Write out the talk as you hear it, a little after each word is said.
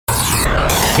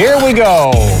Here we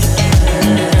go.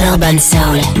 Urban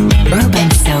Soul,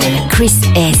 Chris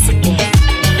S.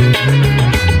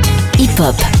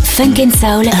 Hip-hop, funk and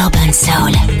soul, Urban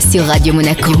Soul. Sur Radio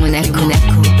Monaco.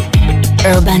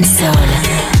 Urban Soul.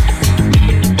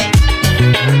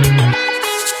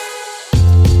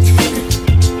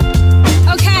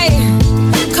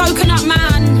 Coconut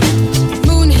Man,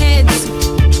 Moonheads,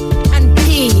 and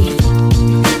P.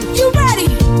 You ready?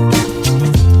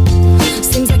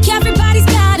 Seems like everybody's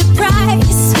got a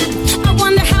price. I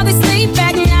wonder how they sleep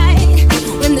at night.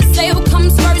 When the sale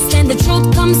comes first and the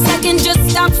truth comes second, just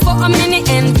stop for a minute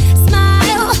and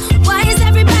smile. Why is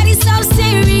everybody so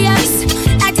serious?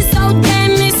 Acting so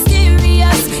damn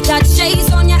mysterious. Got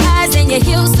shades on your eyes and your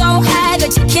heels so high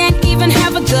that you can't even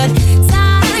have a good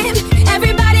time.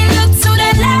 Everybody look to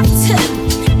the left.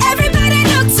 Everybody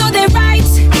look to the right.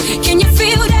 Can you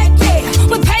feel that? Yeah,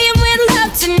 we're paying with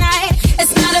love tonight.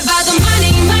 It's not about the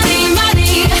money, money,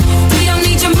 money. We don't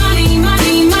need your money,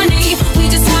 money, money. We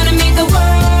just wanna make the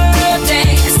world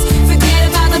dance. Forget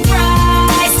about the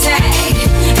price tag.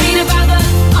 Ain't about the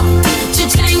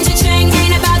cha-ching, cha-ching.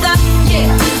 Ain't about the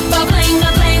bubbling,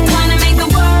 bubbling. Wanna make the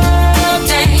world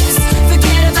dance.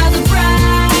 Forget about the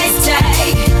price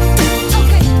tag.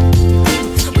 Okay,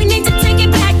 we need to take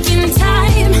it back in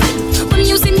time when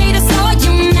music made us all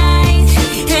unite,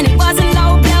 and it wasn't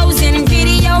low blows and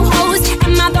video hoes.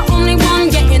 Am I the only one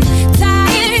getting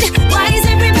tired? Why is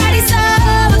everybody so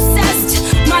obsessed?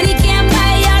 Money can't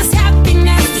buy us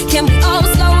happiness. Can we all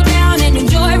slow down and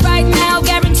enjoy right now?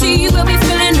 Guarantee you will be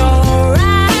feeling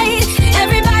alright.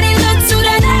 Everybody look to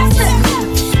the left.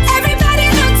 Everybody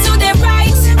look to the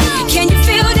right. Can you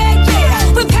feel that?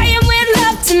 Yeah, we're paying with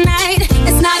love tonight.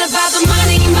 It's not about the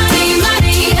money, money,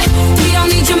 money. We don't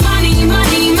need your money,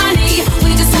 money, money.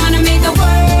 We just wanna make the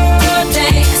world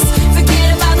dance.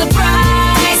 Forget about the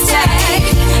price tag.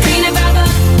 Ain't about the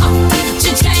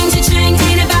cha-ching, cha-ching.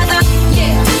 Ain't about the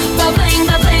bubbling,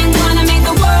 bubbling. Wanna make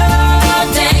the world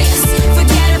dance.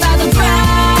 Forget about the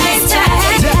price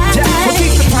tag. Well,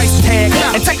 keep the price tag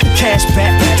and take the cash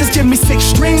back. Just give me six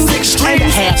strings and a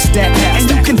half stack, and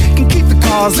you can keep the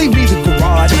cars, leave me the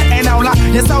garage. And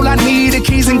all I need are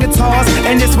keys and guitars.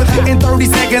 And just within 30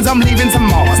 seconds, I'm leaving to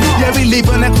Mars. Yeah, we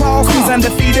leaving across these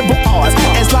undefeatable odds.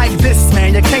 It's like this,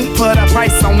 man, you can't put a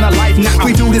price on a life.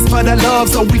 We do this for the love,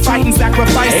 so we fight and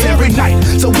sacrifice every night.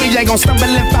 So we ain't gon' stumble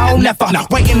and fall, never.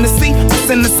 Waiting to see us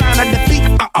in the sign of defeat.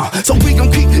 So we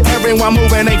gon' keep everyone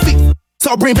moving their feet.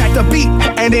 So bring back the beat,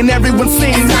 and then everyone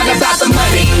sings. It's not about the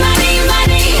money, money,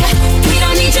 money. We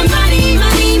don't need your money,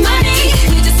 money, money.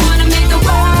 We just wanna make the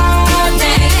world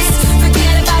dance.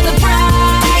 Forget about the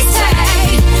price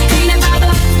tag. Ain't about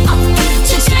the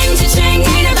cha-ching, cha-ching.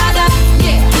 Ain't about the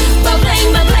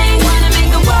bubbling, bubbling. Wanna make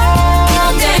the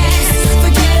world dance.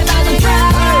 Forget about the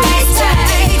price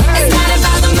tag. It's not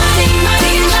about the money,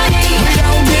 money, money.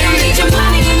 We don't need your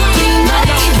money, money,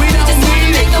 money. We just wanna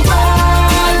make the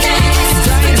world dance.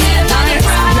 Forget about the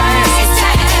price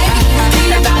tag.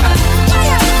 Ain't about the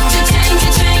cha-ching,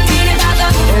 cha-ching. Ain't about the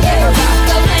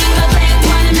bubbling, bubbling.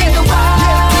 Wanna make the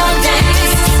world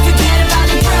dance. Forget about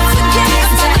the price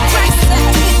tag.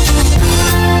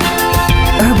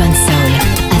 Urban Soul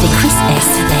avec Chris S.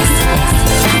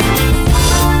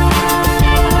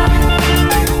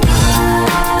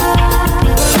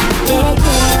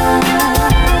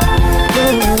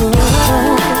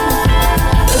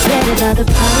 Forget about the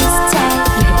price tag.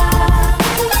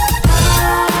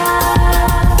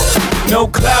 No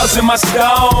clouds in my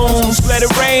stones. Let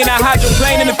it rain, I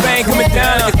hydroplane in the bank, coming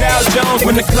down like a Dow Jones.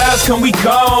 When the clouds come, we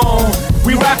gone.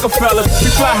 We Rockefeller, we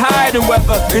fly higher than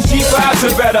weather, and G5s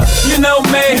are better. You know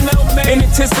me, in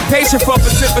anticipation for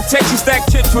precipitation, stack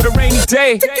chips with a rainy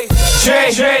day.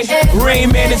 Jay,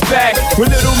 Rain Man is back with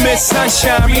Little Miss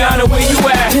Sunshine. Rihanna, where you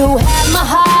at? You have my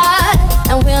heart,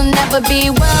 and we'll never be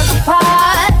worlds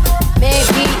apart.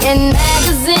 Maybe in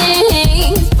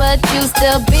magazines, but you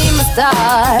still be my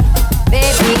star.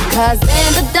 Baby, 'cause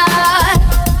in the dark,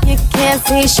 you can't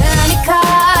see shiny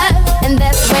cars, and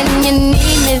that's when you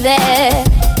need me there.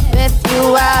 With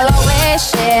you, I'll always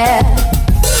share.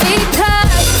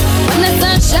 Because when the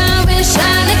sunshine will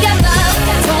shine together,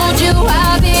 told you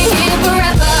I'll be here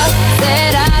forever.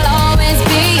 Said I'll always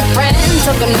be your friend.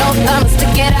 Took an oath, I'm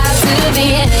stick it out to the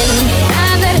end.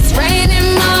 Now that it's raining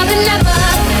more than ever,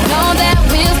 know that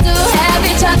we'll still have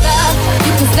each other.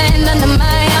 You can stand under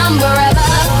my umbrella.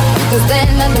 You can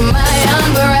stand under my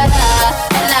umbrella.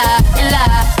 Ella, Ella,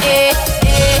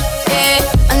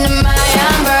 under my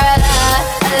umbrella.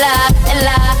 Ella,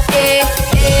 Ella,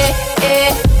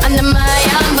 under my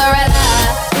umbrella.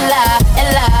 Ella,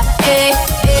 Ella,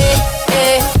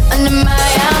 under my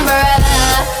umbrella.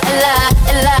 Ella,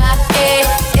 Ella,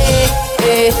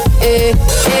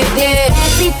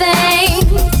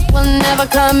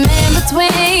 come in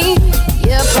between.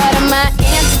 You're part of my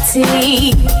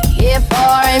entity, here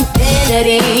for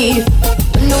infinity.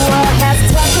 When the world has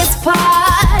took its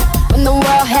part, when the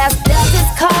world has dealt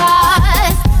its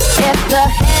cards, if the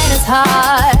hand is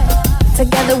hard,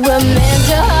 together we'll mend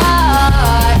your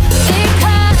heart.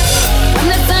 Because when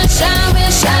the sun shines,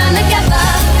 we'll shine together.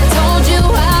 Told you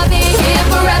I'll be here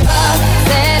forever.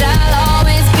 Said I'll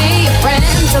always be your friend.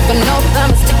 Took an oath,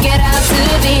 I'ma stick it out to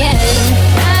the end.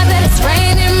 Now that it's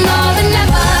raining more than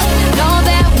ever, know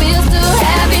that we'll still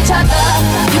have each other.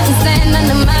 You can stand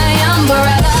under my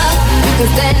umbrella. You can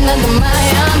stand under my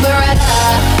umbrella.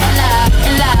 La,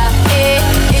 la, eh,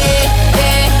 eh,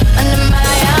 eh. Under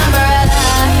my umbrella.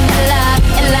 La,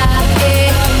 la,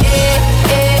 eh, eh,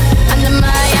 eh. Under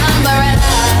my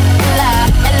umbrella. La,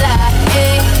 la,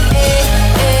 eh, eh,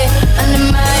 eh. Under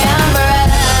my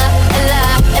umbrella. La,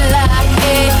 la,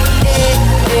 eh,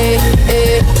 eh,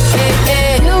 eh, eh,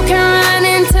 eh. You can run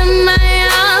into my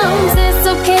arms. It's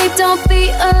okay, don't be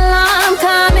alarmed.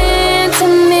 Come into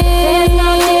me. There's no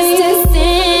distance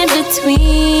in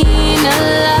between our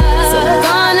love. So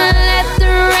gonna let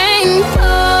the rain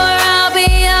pour. I'll be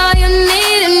all you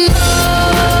need and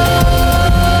more.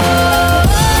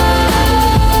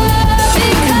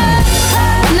 Because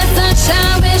when the sun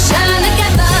shines, we shine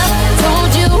together.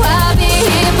 Told you I'll be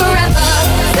here forever.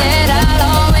 Said I'll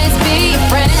always be your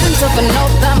friend. Took an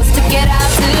oath, I'ma stick it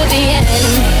out to the end.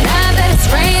 Now that it's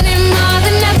raining more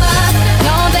than ever,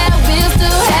 know that we'll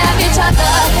still have each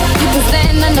other. You can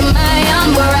stand under my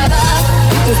umbrella.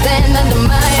 You can stand under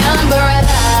my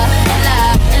umbrella.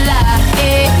 La, la,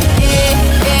 eh, eh,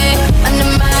 eh. Under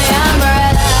my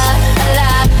umbrella.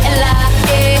 La, la,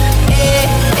 eh, eh,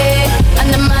 eh.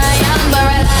 Under my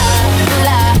umbrella.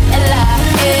 La, la,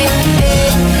 eh,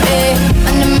 eh, eh.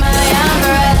 Under my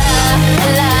umbrella.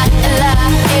 La, la,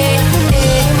 eh,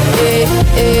 eh,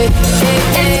 eh, eh,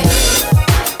 eh.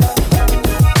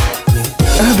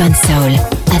 Urban Soul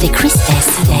avec Chris S.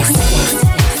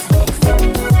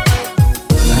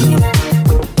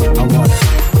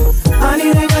 I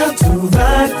need a girl to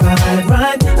ride, ride,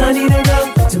 ride. I need a girl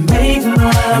to make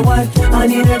my wife. I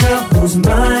need a girl who's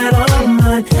mine, all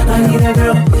mine. I need a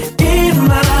girl in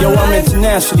my Yo, I'm life.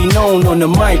 internationally known on the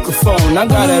microphone. I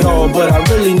got it all, but I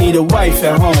really need a wife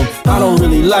at home. I don't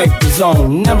really like the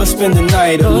zone, never spend the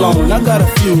night alone. I got a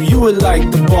few you would like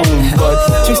the bone, but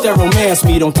chicks that romance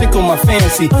me don't tickle my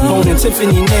fancy. Bone and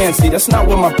Tiffany Nancy, that's not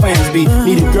what my plans be.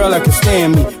 Need a girl that can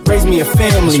stand me, raise me a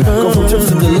family. Go from trips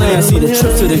to the land, see the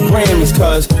trip to the Grammys.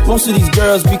 Cause most of these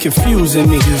girls be confusing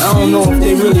me. I don't know if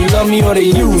they really love me or they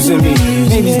using me.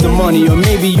 Maybe it's the money or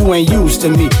maybe you ain't used to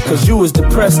me. Cause you was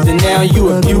depressed and now you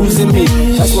abusing me.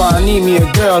 That's why I need me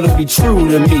a girl to be true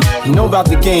to me. You know about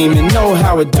the game and know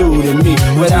how it do to me.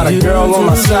 Without a girl on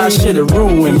my side, shit'll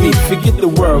ruin me. Forget the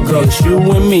world, girl, it's you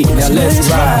and me. Now let's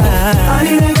ride. I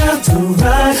need a girl to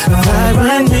ride, ride,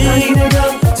 ride me. I need a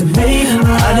girl to make my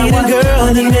wife. I need a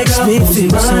girl that makes me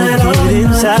feel so good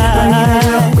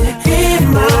inside. In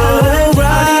my life. I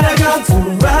need a girl to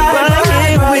ride,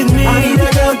 ride with me. I need a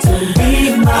girl to be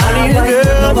my wife. I need a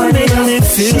girl that makes me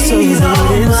feel so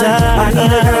good inside. I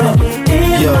need a girl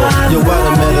in Yo, my I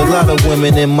done met a lot of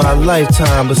women in my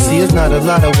lifetime, but see, it's not a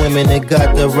lot of women that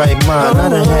got the right mind. I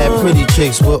done had pretty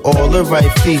chicks with all the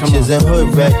right features, and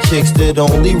hood rat chicks that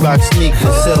only rock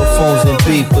sneakers, cell phones and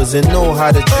beepers, and know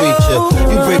how to treat you.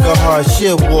 You break a heart,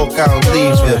 she'll walk out and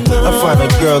leave you. I find a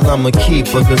girl, I'ma keep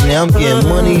her, cause now I'm getting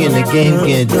money and the game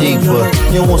getting deeper.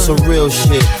 You want some real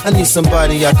shit, I need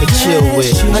somebody I could chill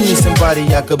with. I need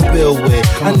somebody I could build with.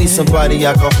 I need somebody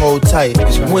I could hold tight.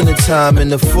 Wintertime in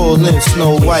the full length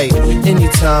Snow White.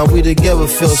 Anytime we together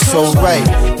feel so right.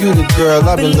 You the girl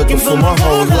I've been looking for my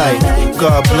whole life.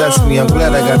 God bless me, I'm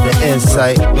glad I got the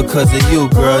insight. Because of you,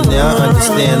 girl, now I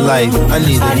understand life. I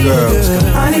need a girl.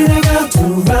 I need a girl to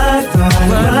ride, ride,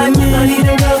 ride. I need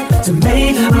a girl to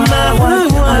make my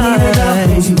wife. I need a girl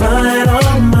who's mine,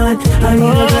 all mine. I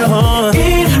need a girl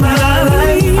in my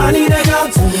life. I need a girl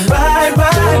to ride,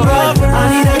 ride, ride. I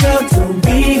need a girl to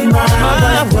be my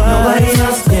wife. Nobody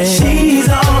else, she's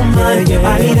all mine.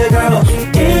 I need a girl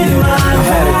in my life. I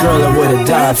had a girl that would've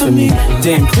died for me.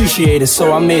 Didn't appreciate it,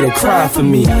 so I made her cry for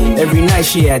me. Every night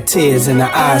she had tears in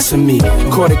her eyes for me.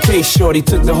 Caught a case, shorty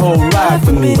took the whole ride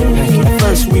for me. At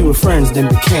first we were friends, then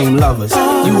became lovers.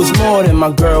 You was more than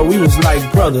my girl, we was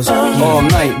like brothers. All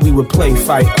night we would play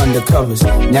fight undercovers.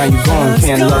 Now you gone,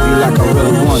 can't love you like I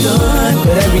really wanted.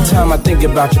 But every time I think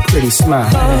about your pretty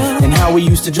smile and how we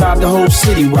used to drive the whole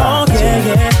city wild.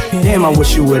 Damn, I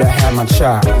wish you would've had my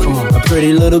child. Come on, a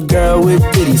pretty little girl with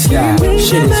ditty style.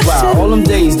 Shit is wild, all them some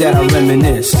days that I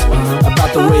reminisce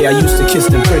about the way I used to kiss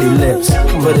them pretty lips.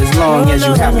 But as long as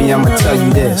you happy, I'ma tell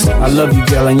you this: I love you,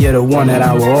 girl, and you're the one that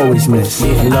I will always miss. I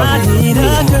love you.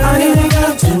 I need a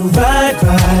girl to ride.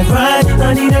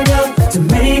 I need a girl to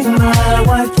make my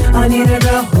wife. I need a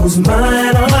girl who's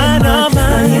mine, all mine.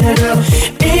 I need a girl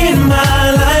in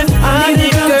my life. I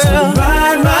need a girl to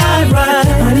ride.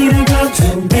 I need a girl to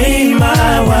be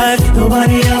my wife.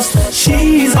 Nobody else,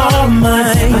 she's all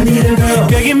mine. I need a girl,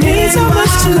 girl, you mean so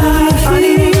much to life. I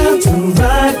need a girl to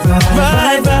ride.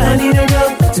 I need a girl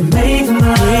to make my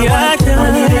wife.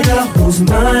 I need a girl who's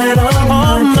mine,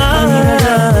 all mine. I need a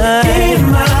girl in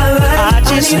my life. I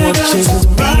just want you to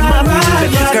be my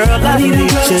baby, girl. I need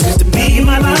you to be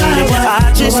my baby.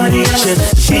 I just need you to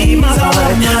be my wife.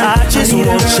 I just want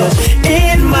you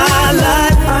in my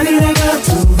life. I need a girl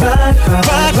to ride.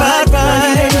 I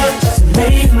need a girl to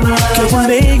make my wife. Girl, you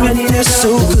make me feel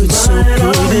so good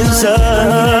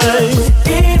inside.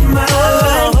 In my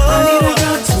life, I need a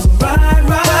girl to ride.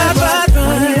 I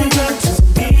need a girl to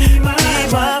be my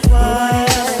wife.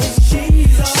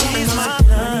 She's my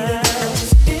life.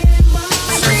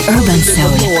 Urban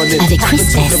Soul avec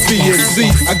Christmas.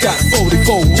 I got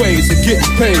 44 ways to get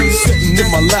paid. Sitting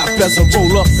in my lap as I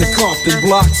roll up the Compton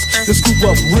blocks. The scoop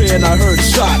up ran, I heard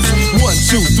shots. 1,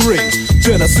 2, 3.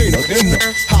 Then I seen her in the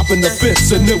hop in the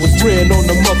fence, and it was ran on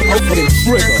the mother opening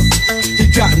trigger. He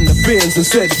got in the Benz and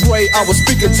said, Dre, I was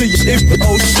speaking to you in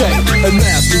O'Shea. And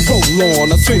as we roll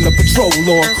on, I seen the patrol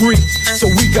on creep. So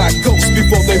we got ghosts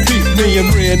before they beat me and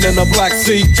ran in a black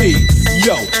CE.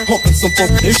 Yo, hoping some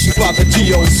funk issue by the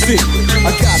DOC.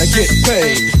 I gotta get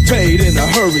paid in a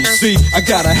hurry. See, I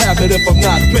gotta have it if I'm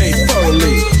not paid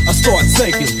thoroughly. I start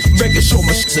taking, making sure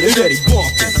my shit's steady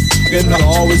bumping. And I'm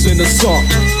always in the song.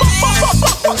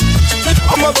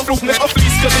 I'm a police,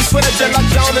 cause they swear that they lock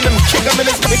down and them kick them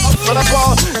in his face. But I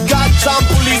call goddamn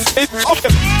police.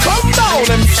 Come down,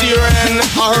 MC Ren.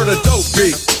 I heard a dope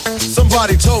beat.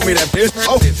 Somebody told me that bitch,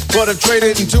 but if Dre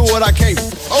didn't do it, I can't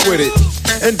with it.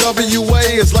 NWA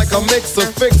is like a mix of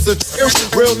fixer,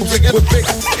 real big with big.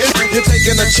 You're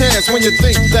taking a chance when you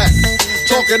think that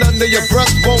talking under your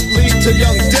breath won't lead to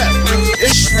young death.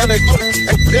 It's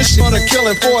gonna kill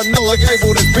him for another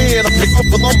able to be in a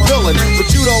villain. But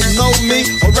you don't know me,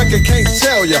 a record can't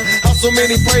tell ya how so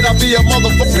many prayed I'd be a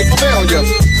motherfucking failure.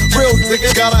 Real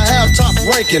nigga gotta have top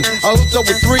ranking. I hooked up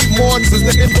with 3 more since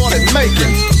niggas started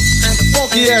making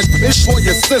funky ass bitch for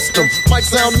your system. Might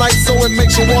sound nice so it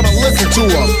makes you wanna listen to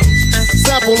them.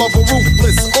 Sample of a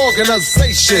ruthless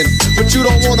organization, but you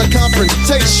don't want a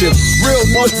confrontation. Real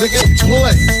music in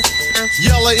play.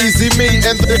 Yella, Easy Me,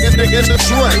 and the nigga in the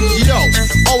tray. Yo,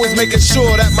 always making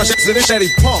sure that my shit's in the steady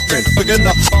pumping.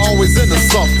 Nigga, always into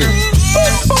something.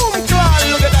 Boom, God,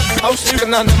 look at that house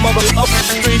shooting on the mother up the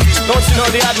street. Don't you know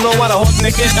they had no one a hot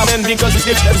nigga in because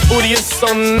his booty is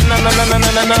so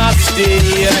nasty.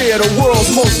 Yeah, the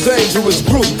world's most dangerous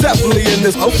group, definitely in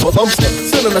this. I'm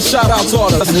sending a shout out to all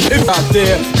the niggas out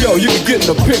there. Yo, you can get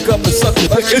in the pickup and suck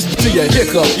it like it's to your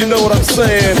hiccup. You know what I'm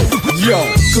saying? Yo,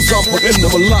 cause I'm in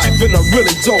my life and I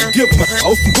really don't give a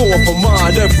I'm going for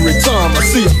mine every time I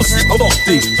see a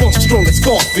lofty, funk strong as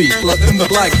coffee. Like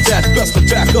that, best to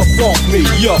back up off me,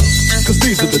 yo. Cause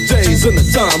these are the days and the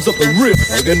times of the real.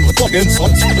 Again, fucking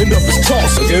end up as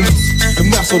toss again.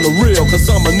 And that's on the real, cause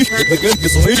I'm a nigga again.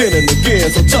 So again and again,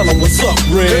 so tell them what's up,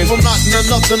 Red. If I'm not into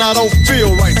nothing, I don't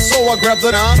feel right. So I grab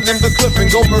the 9 and the clip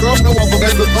and go murder no other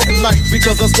than the night.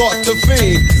 Because I start to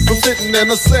fiend from sitting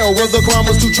in a cell where the crime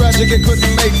was too tragic it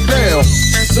couldn't make bail.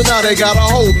 So now they gotta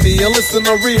hold me and listen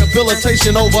to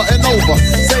rehabilitation over and over,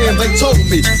 saying they told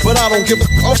me, but I don't give a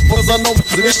fuck cause I know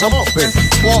this I'm up in.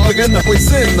 Well, again, we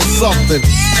sin to something.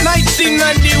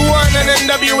 1991 and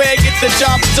NWA get the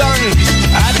job done.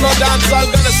 I had no dance,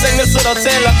 I'm gonna sing this little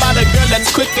tale about a girl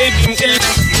that's quick getting ill.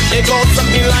 It goes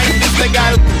something like this, the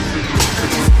guy.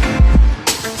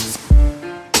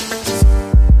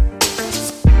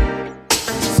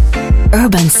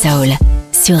 Urban Soul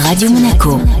sur Radio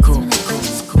Monaco.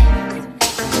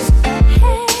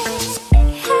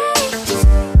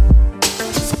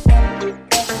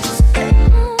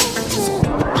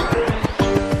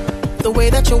 The way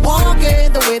that you're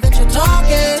walking, the way that you're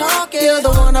talking, you're the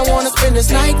one I wanna spend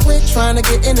this night with. Trying to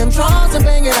get in them drawers and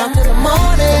bang it out till the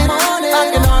morning. I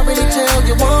can already tell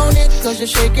you want it, cause you're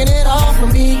shaking it off for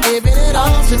me, giving it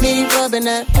off to me, rubbing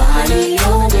that body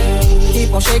on me.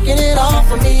 Keep on shaking it off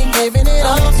for me, giving it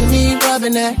off to me,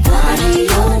 rubbing that body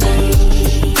on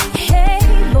me. Hey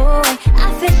boy,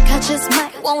 I think I just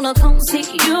might wanna come see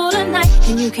you tonight,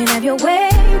 and you can have your way,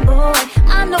 boy.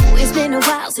 I know it's been a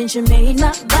while since you made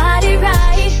my body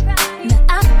right. Now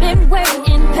I've been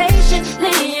waiting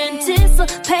patiently, anticipating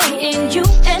bills are paying you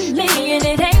and me, and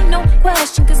it ain't no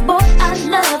question, cause boy, I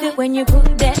love it when you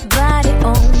put that body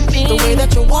on me. The way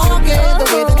that you're walking, the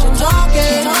way that you're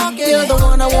talking, you're the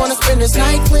one I wanna spend this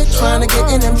night with, trying to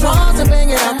get in them drawers and bang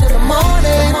it out till the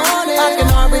morning. I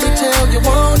can already tell you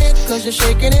want it, cause you're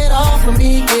shaking it off for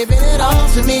me, giving it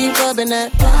off to me, rubbing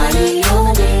that body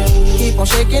on me. Keep on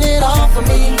shaking it off for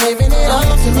me, giving it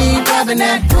off to me, rubbing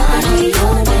that body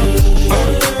on me.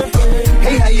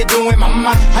 Hey, how you doing,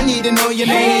 mama? I need to know your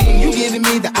name. You giving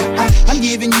me the I'm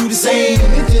giving you the same.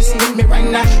 It just hit me right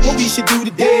now. What we should do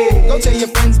today? Go tell your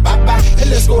friends bye-bye and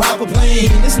let's go hop a plane.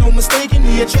 There's no mistaking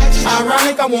the attraction.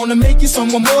 Ironic, I wanna make you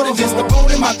someone more than just a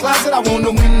boat in my closet. I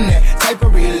wanna win that type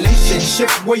of relationship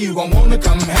where you gon' wanna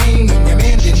come hang when your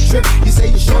man didn't trip. You say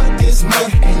you short this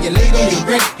month and you late on your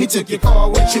rent. He took your car,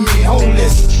 what you mean,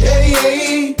 homeless? Hey,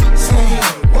 hey,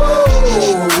 whoa.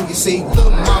 You see,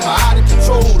 little mama out of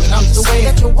control, and I'm just the way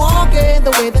that you're walking,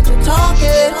 the way that you're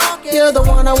talking, you're the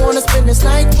one I wanna spend this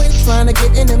night with, trying to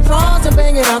get in them drawers and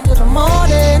bang it out till the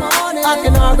morning. I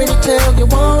can already tell you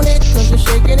want it, cause you're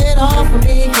shaking it off for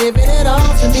me, giving it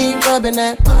off to me, rubbing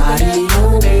that body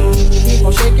on me. Keep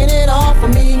on shaking it off for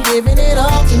me, giving it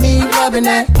off to me, rubbing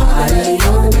that body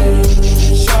on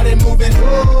me. Shorty moving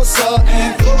closer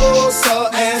and closer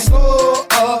and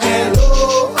slower and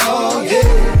lower,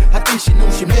 yeah. I think she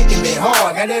knows she making me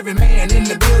hard. Got every man in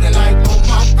the building like, oh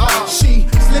my God. She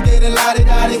slicker than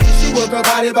lottie-dottie. She work her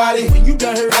body. When you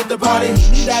done her at the party,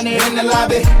 me down there in the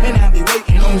lobby, and I be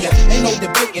waiting on ya. Ain't no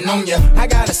debating on ya. I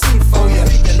got a seat for ya.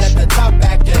 We can let the top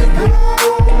back in. You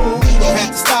gon'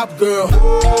 have to stop, girl.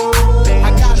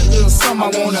 I got a little something I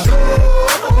wanna.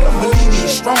 Believe me,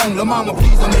 strong. Lil' mama,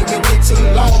 please don't make me wait too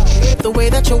long. The way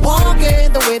that you're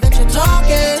walking, the way that you're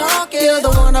talking, you're the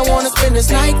one I wanna spend this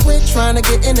night with, trying to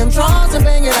get in them drawers and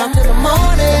bang it out till the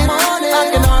morning. I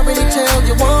can already tell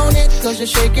you want it, cause you're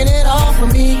shaking it off for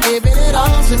me, giving it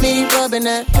off to me, rubbing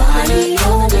that body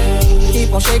on me.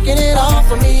 Keep on shaking it off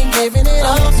for me, giving it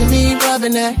off to me,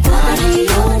 rubbing that body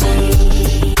on me.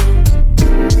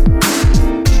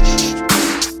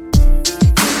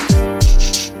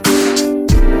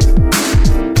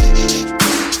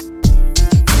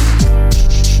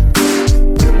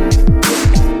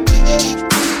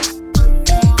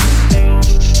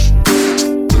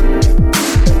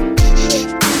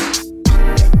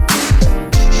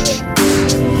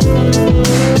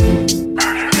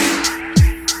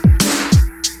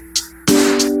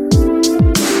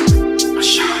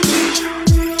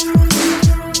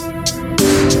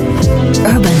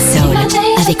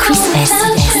 Chris S.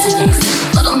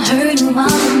 But I'm hurting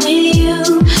while I'm with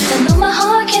you, and though my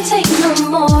heart can't take no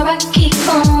more, I keep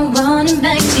on running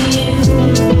back to you.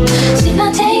 See,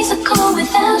 my days are cold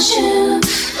without you,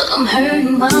 but I'm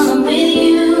hurting while I'm with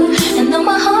you, and though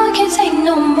my heart can't take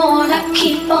no more, I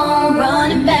keep on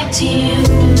running back to you.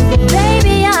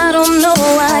 Baby, I don't know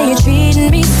why you're treating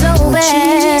me so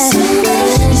bad.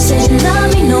 You said you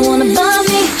love me, no one above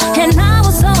me, and I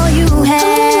was all you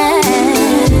had.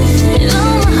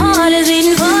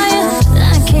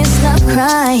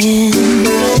 Crying.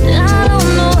 I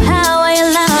don't know how I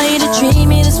allow you to treat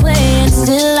me this way, and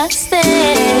still I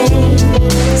stay.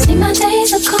 See, my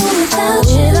days are cold without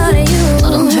you,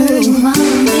 but I'm hurting while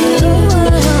I'm with you.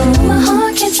 My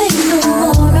heart can't take no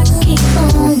more. I keep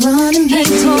on running back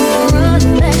to you.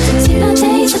 See, my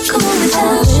days are cold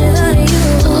without you,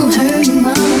 but I'm hurting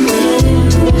while I'm with you.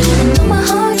 And my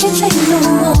heart can't take no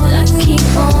more. I keep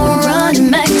on running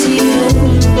back to you.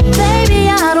 Baby,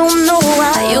 I don't know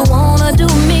why you want do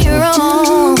me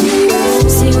wrong.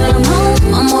 See, when I'm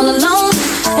home, I'm all alone,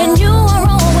 and you are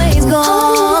always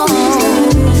gone.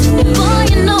 Boy,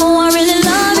 you know I really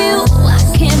love you, I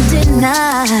can't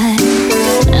deny.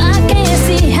 I can't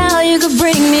see how you could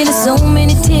bring me to so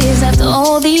many tears after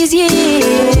all these years.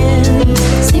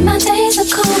 See, my days are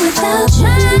cold without you,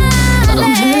 but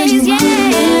I'm hurting while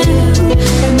I'm with you.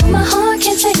 And my heart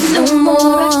can't take no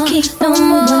more. I keep on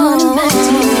running back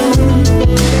to you.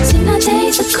 See, my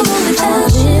days are cold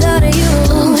without you. Without you,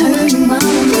 I'm hurting while I'm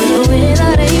with you.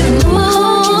 Without you, my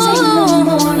heart can't take no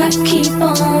more. I keep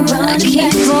on running back to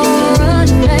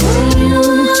you.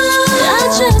 I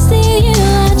trusted you,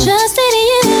 I trusted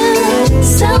you.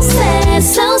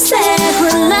 So sad,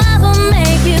 what love will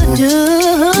make you do.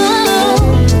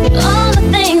 All the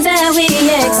things that we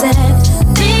accept,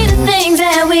 be the things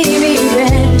that we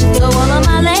regret. So all of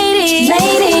my ladies,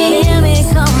 hear me,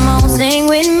 come on, sing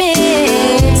with me.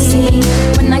 See,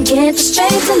 when I get the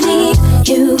strength to leave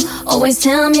you, always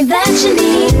tell me that you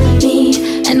need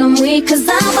me. And I'm weak cause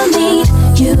I believe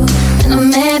you, and I'm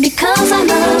mad because I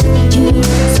love you.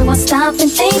 So I stop and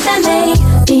think that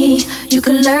maybe you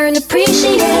could learn to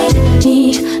appreciate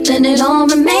me. Then it all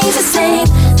remains the same.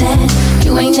 That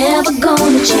you ain't never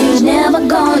gonna change, never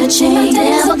gonna change,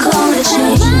 never gonna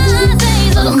change. My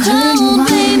days are cold,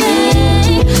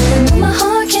 baby. And my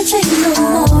heart can't take no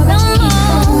more. I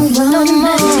keep on running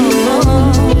back to you.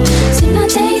 See, my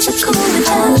days are cold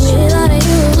without you.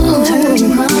 Don't hurt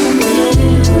my way.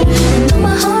 And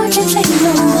my heart can't take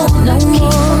no more. I keep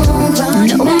on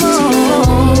running back to you.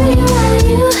 Baby, why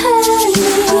you hurt me?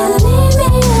 Leave me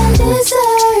and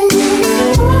desert me.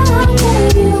 I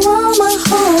gave you all my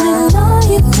heart and all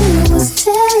you did was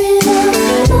tear it up.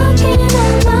 Knocking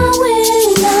on my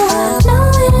window,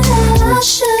 knowing that I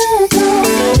should go.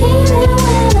 Even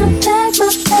when I pack my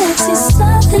bags, it's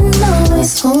something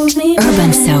always holds me back.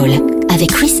 Urban Soul avec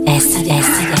Chris S.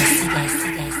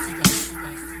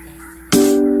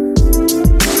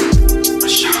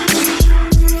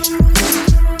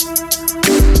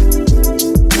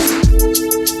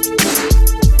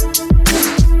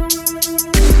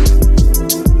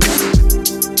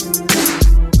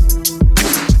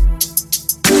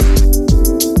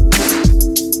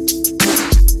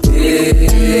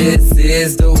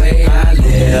 Is the way I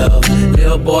live.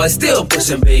 Little boy still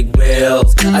pushing big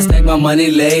wheels. I stack my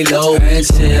money, lay low and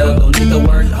chill. Don't need to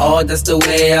work hard, that's the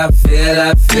way I feel.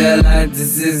 I feel like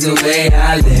this is the way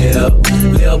I live.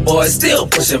 Little boy still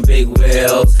pushing big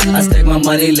wheels. I stack my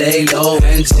money, lay low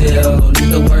and chill. Don't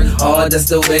need to work hard, that's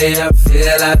the way I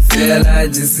feel. I feel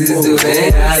like this is the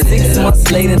way I live. 6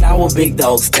 months later, now a big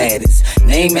dog status.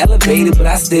 Name elevated, but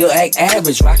I still act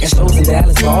average. Rockin' shows in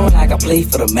Dallas, ballin' like I play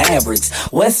for the Mavericks.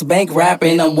 West Bank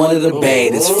rapping, I'm one of the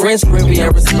baddest. French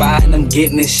Riviera spot, and I'm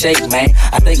getting in shape, man.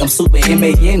 I think I'm super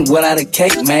M.A.N. without a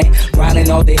cake, man. Grinding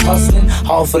all day hustling,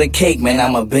 all for the cake, man.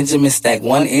 I'm a Benjamin Stack,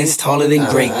 1 inch taller than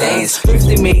Great Dance.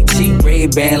 50 made cheap,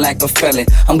 red band like a felon.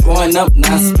 I'm growing up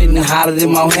now, spitting hotter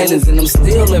than Mount Helens, and I'm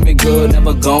still living good,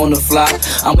 never gonna flop.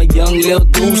 I'm a young little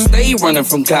dude, stay running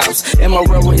from cops. And my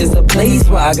rubber is a place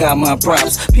where I got my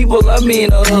props. People love me in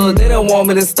the hood, they don't want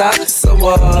me to stop. So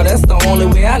that's the only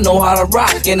way I know how to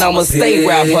rock. And I'ma stay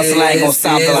rap hustling, I ain't gon'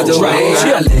 stop till I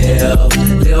drop.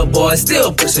 Little boy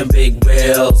still pushing big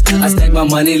wheels. I stack my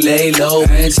money, lay low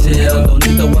and chill. Don't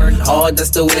need to work hard, that's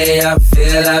the way I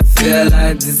feel. I feel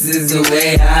like this is the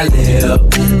way I live.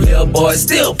 Little boy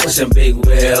still pushing big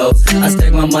wheels. I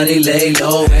stack my money, lay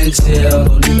low and chill.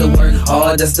 Don't need to work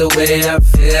hard, that's the way I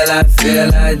feel. I feel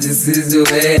like this is the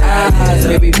way I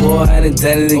live. Baby boy, I done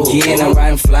done it again. I'm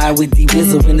riding fly with the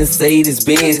whistle in the Mercedes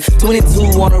Benz.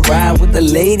 22 wanna ride with the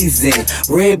ladies in.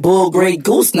 Red Bull, Grey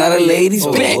Goose, not a ladies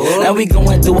pimp. Now we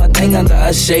going do our thing under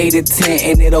a shaded tent.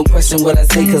 And they don't question what I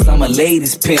say, cause I'm a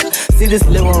ladies pimp. See this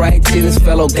living right here, this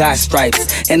fellow got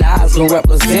stripes. And eyes gon'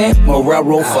 represent my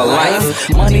railroad for life.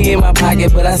 Money in my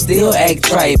pocket, but I still act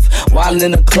tripe. While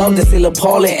in the club, they say La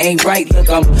Paulin ain't right. Look,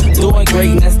 I'm doing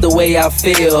great, and that's the way I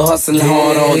feel. Hustling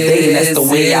hard all day, and that's the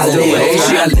way I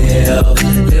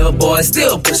live. Little boy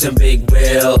still pushing big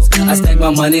wheels. I stack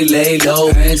my money, lay low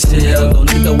and chill.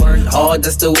 Don't need to work hard,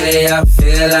 that's the way I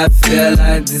feel. I feel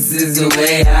like this is the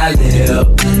way I live.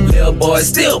 Little boy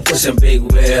still pushing big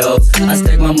wheels. I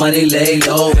stack my money, lay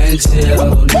low and chill.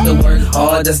 Don't need to work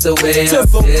hard, that's the way I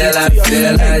feel. I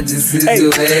feel like this is the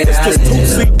way I live. It's this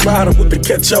two-seat rider with the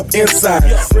ketchup inside.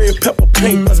 Red pepper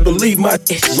paint, must believe my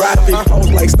ride. They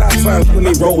pose like stop signs when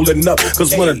they rolling up.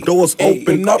 Cause when the doors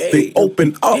open up, they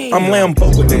open up. I'm Lambo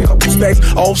with a couple stacks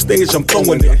off stage, I'm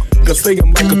throwing it. Cause say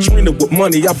I'm like Katrina with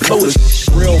money, I blow it.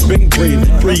 Real been great,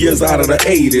 3 years out of the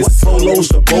 80s. Polos,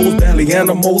 the Bose, Dally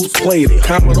Animals, played it.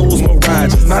 Commodores,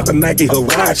 Mirages, not the Nike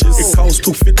Garages. It costs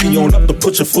 $250 on up to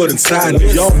put your foot inside.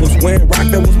 If y'all was wearing rock,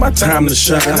 that was my time to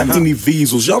shine. How many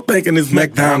V's y'all thinking it's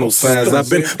McDonald's signs? I've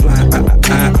been fly,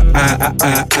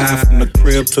 from the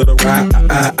crib to the ride,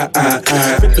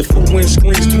 54-inch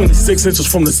screens, 26 inches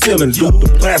from the ceiling. Dude, the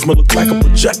plasma look like a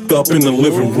projector up in the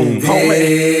living room.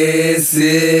 This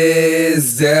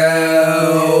is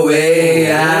the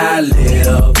way I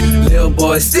live. Little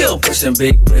boy still pushing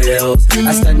big wheels.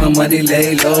 I stack my money,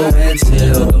 lay low and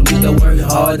chill. Don't need to work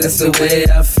hard, that's the way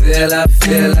I feel. I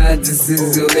feel like this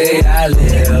is the way I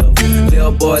live.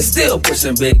 Little boy still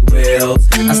pushing big wheels.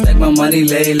 I stack my money,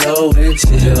 lay low and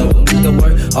chill. Don't need to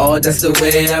work hard, that's the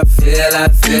way I feel. I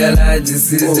feel like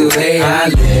this is the way I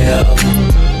live.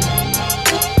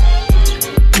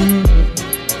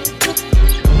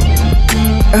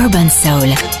 Urban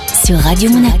Soul sur Radio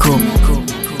Monaco.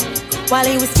 While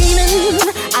he was scheming,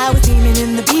 I was steaming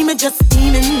in the Beamer, just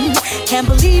steaming. Can't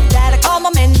believe that I caught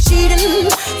my man cheating.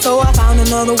 So I found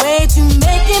another way to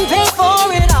make him pay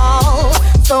for it all.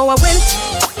 So I went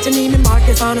to Neiman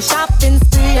Marcus on a shopping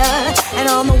spree, and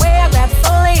on the way I grabbed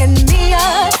Soleil and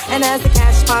And as the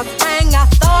cash box rang, I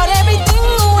thought everything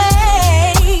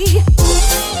away.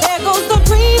 There goes the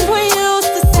dreams we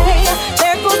used to say.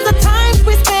 There goes the times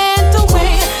we spent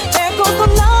away. There goes the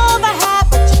love I had,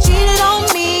 but you cheated on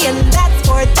me, and that's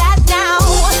for that now.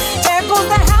 There goes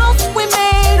the house we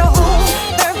made a home.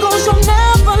 There goes you'll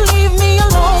never leave me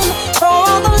alone. For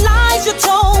all the lies you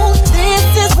told, this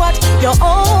is what you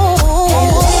own.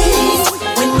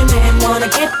 When your man wanna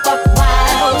get buck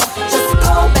wild, just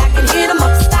go back and hit him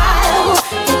up style.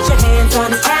 Get your hands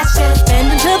on his cash and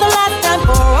spend until the last time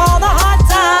for all the hard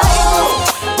times.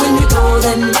 When you go,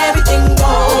 then everything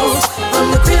goes, from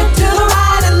the crib to the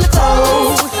ride and the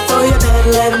clothes. So you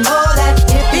better let him know that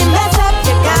if he mess up,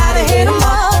 you gotta hit him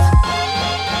up.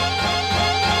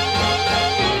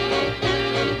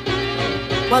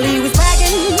 While he was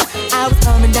bragging, I was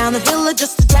coming down the hill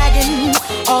just a dragging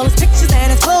all his pictures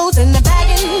and his clothes in the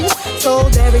bagging.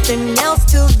 Sold everything else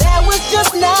till there was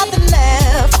just nothing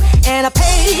left. And I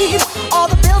paid all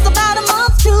the bills about a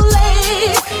month too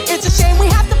late. It's a shame we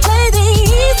have to play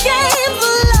these games.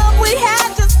 The love we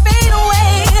had just fade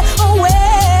away,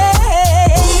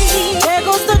 away. There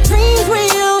goes the dreams we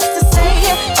used to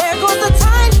say. There goes the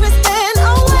times we spent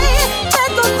away.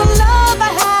 There goes the love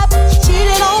I had, but you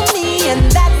cheated on me, and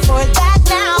that's for that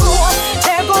now.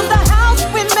 There goes the house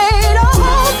we made a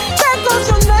home. There goes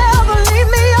you'll never leave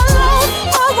me alone.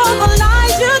 For all the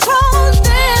lies you told,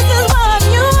 this is what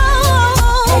you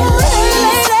own.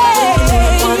 Hey,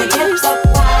 lady, wanna get up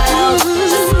wild?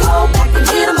 Just go back and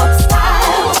hit 'em up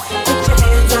style. Get your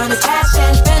hands on his cash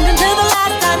and spend until the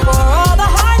last time for all the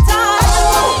hard times.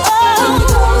 When you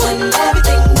go and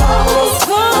everything goes,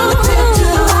 from the crib to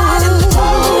the ride and the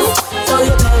clothes. So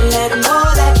you better let him know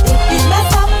that if you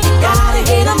mess up, you gotta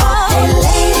hit 'em up. Hey,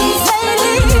 ladies,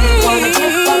 wanna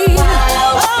get up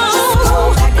wild? Just go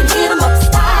back and hit 'em up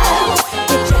style.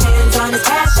 Get your hands on his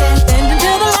cash and spend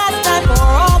until the last time for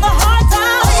all the hard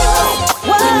times.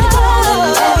 When you go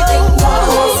and everything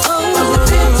goes, from the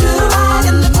crib to the ride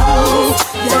and the clothes.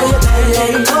 So you better let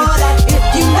him know that if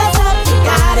you mess up, you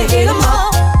gotta hit 'em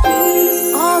up.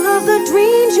 All of the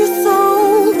dreams you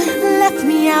sold left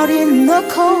me out in the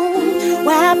cold.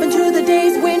 What happened to the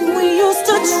days when we used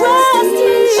to trust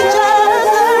each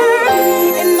other?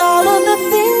 And all of the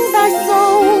things I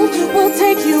sold will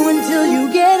take you until you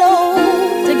get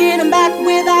old to get 'em back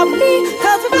without me.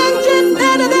 'Cause revenge is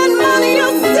better than money, you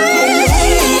say.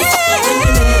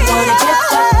 Wanna get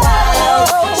up wild?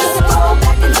 Just go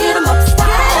back and hit 'em up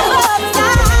style. Get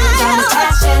your hands on his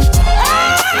cash and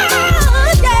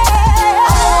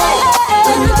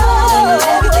when you go, then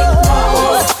everything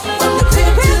goes, from the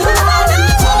crib to the ride and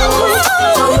the clothes.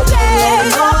 So you better let him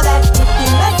know that if you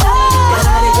mess up, you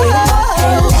gotta hit 'em up.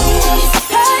 Hey ladies,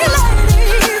 hey ladies,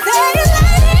 hey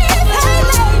ladies, hey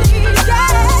ladies,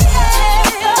 yeah.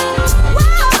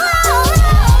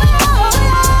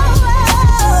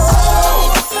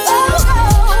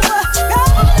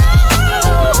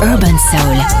 Urban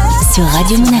Soul sur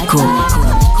Radio Monaco.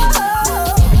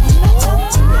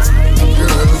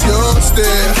 Girl, your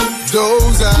stare,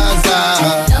 those eyes,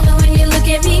 Love it when you look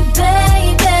at me,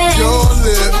 baby. your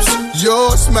lips,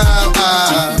 your smile,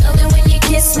 Love it when you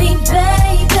kiss me,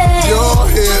 baby. your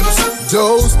hips,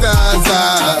 those thighs,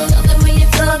 Love it when you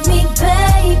fuck me,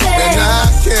 baby. and I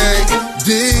can't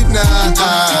deny.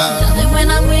 Love it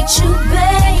when I'm with you, baby.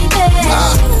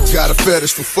 Got a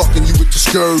fetish for fucking you with your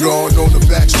skirt on the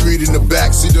back street in the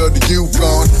backseat of the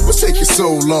Yukon. What's taking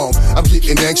so long? I'm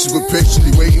getting anxious but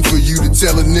patiently waiting for you to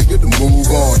tell a nigga to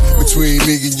move on. Between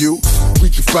me and you,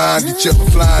 we can find each other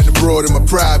flying abroad in my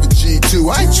private G2.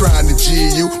 I ain't trying to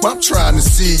G you, I'm trying to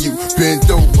see you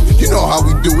bend over. You know how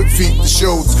we do it, feet to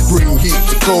shoulders, bring heat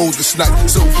to cold. This night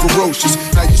so ferocious.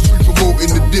 Now you street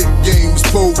promoting the dick game is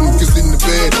potent. 'Cause in the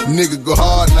bed, nigga go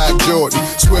hard like Jordan.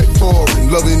 Sweat pouring,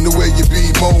 loving the way you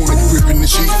be moaning, gripping the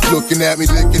sheet, looking at me,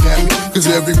 licking at me. 'Cause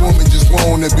every woman just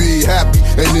wanna be happy,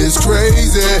 and it's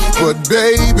crazy, but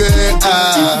baby,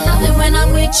 Love it when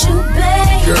I'm with you,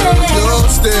 baby. girl, your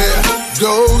stare,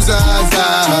 those eyes,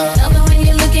 Love it when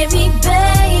you look at me,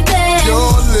 baby.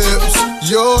 your lips,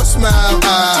 your smile,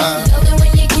 Love it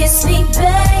when you kiss me,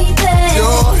 baby.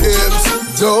 your hips,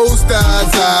 those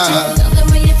thighs, Love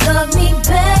it when you fuck me,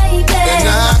 baby. and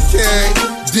I can't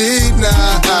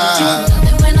deny. Love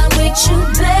it when I'm with you,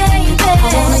 baby. I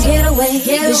wanna get away,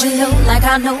 cause you know, like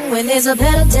I know when there's a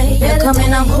better day. You're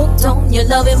coming, I'm hooked on your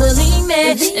love and believe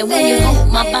me. And when you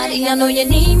hold my body, I know you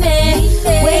need me.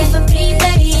 Wait for me,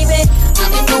 baby.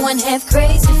 I've been going half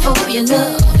crazy for your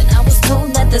love, and I was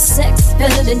told that the sex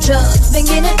better than drugs. Been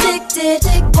getting addicted,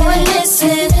 boy,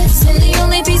 listen. I'm the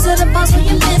only piece of the puzzle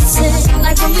you're missing.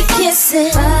 Like when we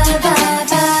kissing, bye, bye,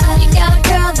 bye. You got a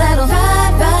girl that'll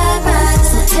ride, ride.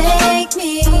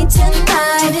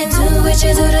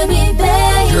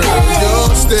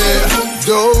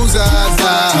 those eyes.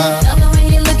 Love it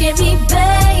when you look at me,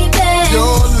 baby.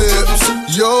 Your lips,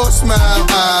 your smile.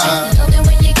 Love it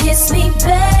when you kiss me,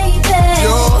 baby.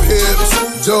 Your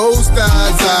hips, those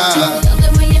thighs. Love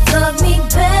it when you fuck me,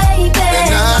 baby.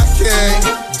 And I can't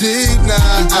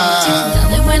deny.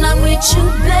 Love it when I'm with you,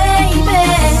 baby.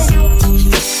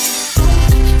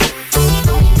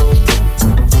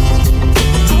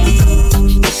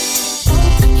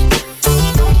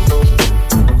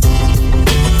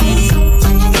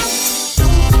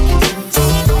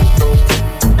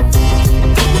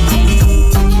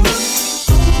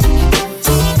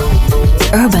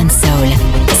 Urban Soul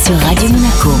sur Radio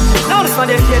Monaco. Now this one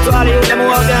dedicated to all of you, them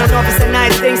who out there and know to say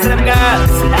nice things to them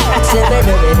girls.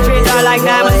 Treat her like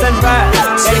diamonds and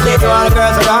pearls. Dedicated to all the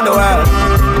girls around the world.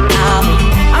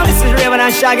 This is Raven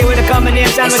and Shaggy with a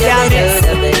combination with y'all mix.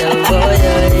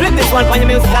 Flip this one on your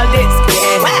musical disc.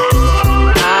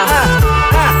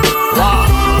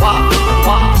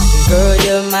 Girl,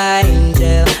 you're my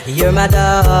angel, you're my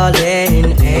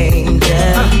darling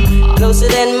angel. Closer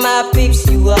than my peeps,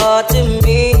 you are to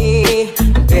me,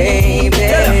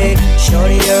 baby.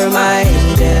 Shorty, you're my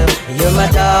angel, you're my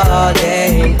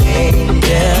darling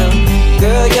angel.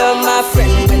 Girl, you're my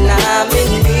friend when I'm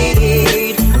in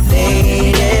need,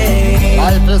 lady.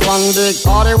 Life is one big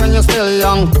party when you're still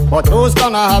young, but who's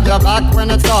gonna have your back when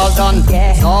it's all done?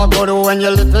 Yeah. It's all good when you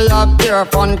live for your pure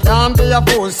fun. Can't be a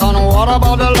fool, son, what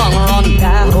about the long run?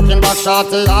 Yeah. Looking back,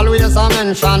 shorty, always a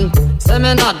mention. Say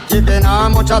me not giving her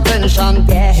much attention.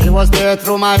 Yeah. She was there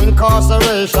through my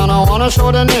incarceration. I wanna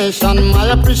show the nation my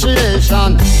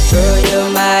appreciation. Girl, you're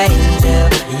my angel,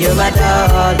 you're my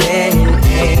darling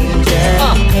angel.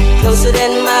 Closer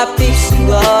than my peeps,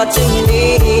 you are to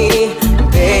me,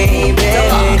 baby.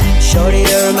 Shorty,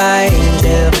 you're my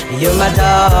angel, you're my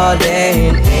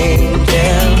darling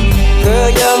angel. Girl,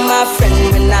 you're my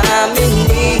friend when I'm in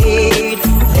need,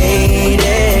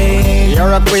 lady.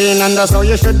 You're a queen and that's how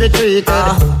you should be treated.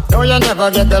 Though you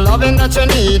never get the loving that you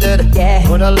needed. Yeah.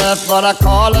 Coulda left but I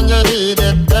call and you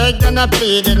heeded. Begged and I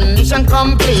pleaded, mission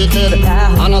completed.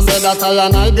 Yeah. And I said that I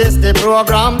and I this the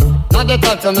program. Not the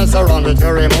type to mess around with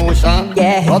your emotion.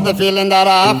 Yeah. But the feeling that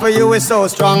I have for you is so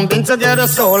strong. Been together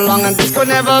so long and this could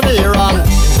never be wrong.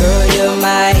 Girl, you're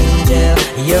my angel,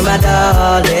 you're my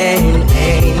darling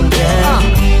angel.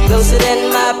 Closer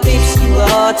than my peeps, you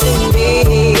are to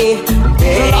me,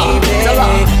 baby.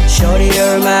 Shorty,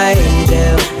 you're my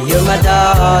angel, you're my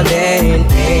darling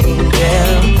angel.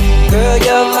 Girl,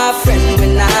 you're my friend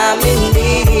when I'm in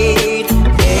need,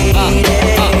 lady.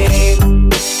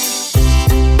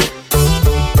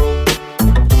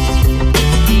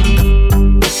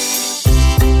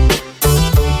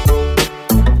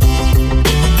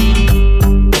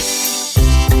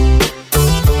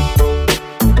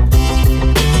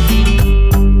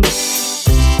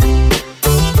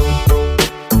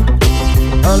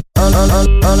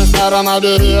 Out of my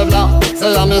behavior,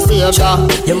 say I'm a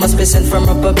savior. You must be sent from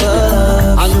up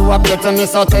above. And you appear to me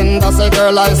so tender, say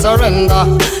girl I surrender.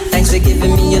 Thanks for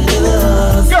giving me your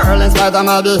love. Girl, in spite of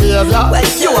my behavior,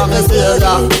 you are my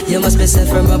savior. You must be sent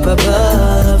from up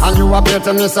above. And you appear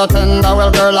to me so tender,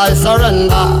 well girl I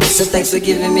surrender. So thanks for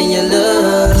giving me your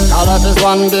love. Now that is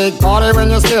one big party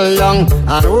when you're still young.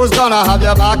 And who's gonna have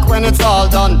your back when it's all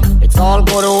done? It's all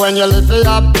good when you live for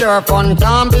your pure fun.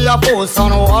 Can't be a fool,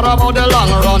 son, what about the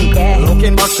long run? Yeah.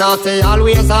 Looking back, shorty,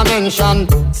 always a mention.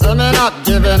 Say me not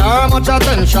giving her much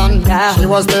attention. Yeah. She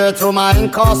was there through my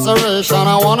incarceration.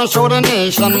 I wanna show the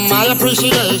nation my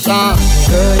appreciation.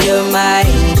 Girl, you're my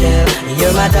angel,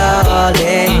 you're my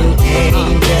darling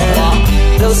angel.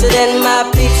 Closer than my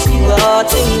peeps, you are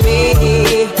to me,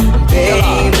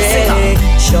 baby.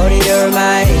 Shorty, you're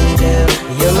my angel,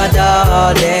 you're my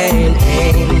darling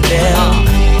angel.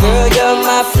 Girl, you're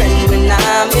my friend when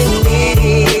I'm in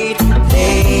need,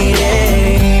 lady.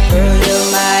 Girl, you're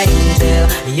my angel,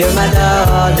 you're my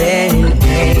darling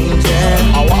angel.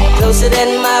 Closer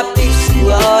than my peeps, you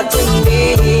are to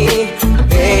me,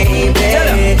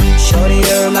 baby. Shorty,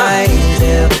 you're my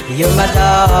angel, you're my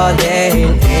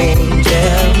darling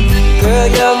angel. Girl,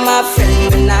 you're my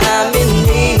friend when I'm in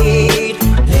need,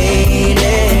 lady.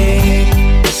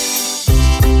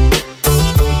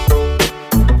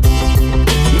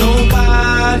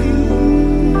 Nobody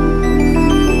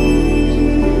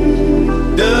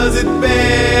does it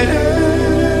better.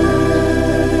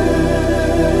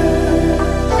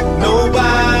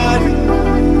 Nobody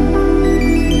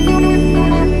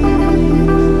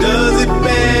does it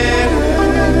better.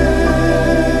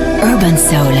 Urban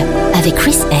Soul avec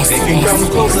Chris S. They can come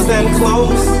closer than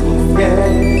close,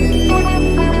 yeah.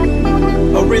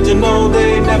 Original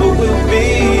they never will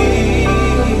be.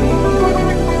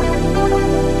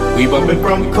 We bumpin'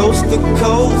 from coast to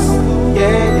coast, yeah,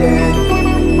 yeah.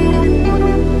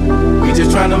 We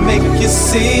just tryna make you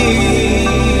see.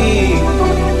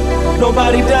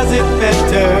 Nobody does it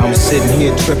better. I'm sitting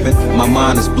here tripping, my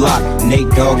mind is blocked. Nate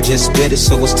Dogg just spit it,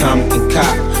 so it's time to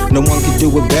concoct. No one can do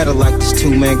it better like this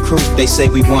two-man crew. They say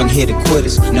we one-hit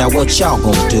quitters. Now what y'all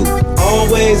gonna do?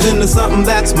 Always into something,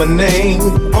 that's my name.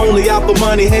 Only out for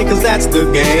money, hey, cause that's the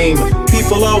game.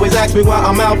 People always ask me why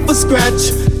I'm out for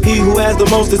scratch. He who has the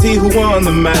most is he who won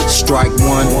the match. Strike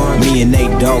one, me and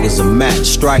Nate Dogg is a match.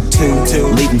 Strike two,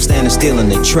 leave them standing still in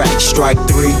their track. Strike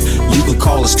three, you could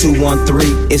call us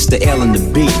 213. It's the L and the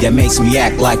B that makes me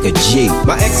act like a G.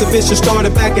 My exhibition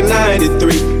started back in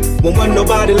 '93, when wasn't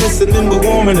nobody listening but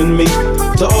warmer than me.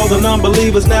 To all the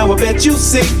non-believers now I bet you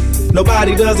see,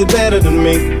 nobody does it better than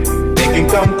me. They can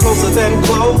come closer than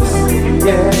close,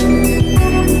 yeah.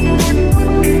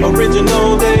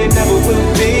 Original they never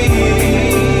will be.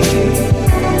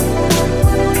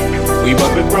 We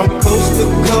bumpin' from coast to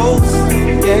coast,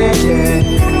 yeah, yeah.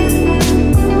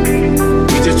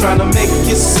 We just tryna make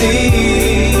you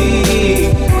see.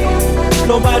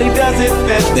 Nobody does it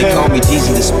better. They call me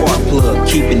Jeezy the spark plug,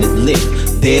 keeping it lit.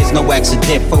 There's no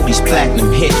accident for these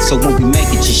platinum hits. So when we make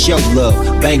it, just show love.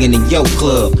 Banging in your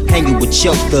club, hanging with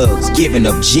your thugs, giving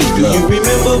up G-love. Do you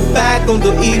remember back on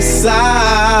the east side,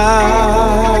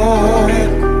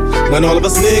 when all of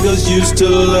us niggas used to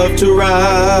love to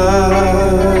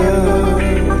ride?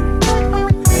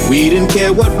 We didn't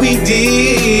care what we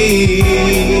did.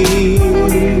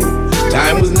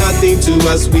 Time was nothing to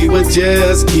us, we were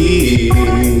just kids.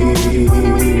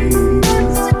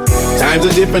 Times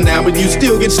are different now, but you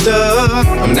still get stuck.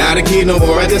 I'm not a kid no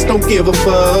more, I just don't give a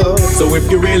fuck. So if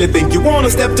you really think you wanna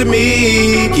step to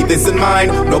me, keep this in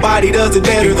mind, nobody does it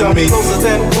better than me. Closer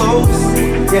than close,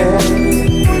 yeah.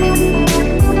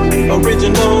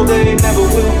 Original they never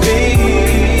will be.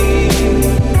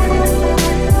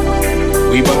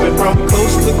 We bumpin' from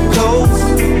coast to coast,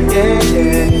 yeah,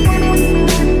 yeah.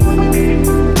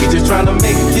 We just tryna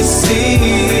make you see.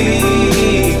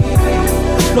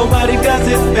 Nobody does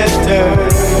it better.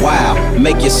 Wow,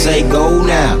 make you say go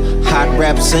now. Hot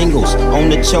rap singles on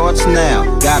the charts now.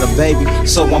 Got a baby,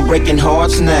 so I'm breaking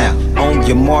hearts now. On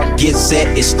your mark, get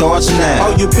set, it starts now.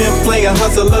 All you pimp player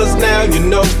hustlers now, you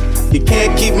know you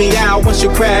can't keep me out once you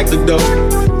crack the door.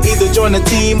 Either join the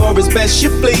team or it's best you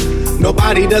flee.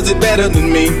 Nobody does it better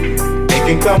than me. They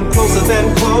can come closer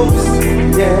than close,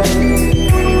 yeah.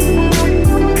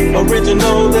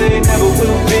 Original they never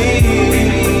will be.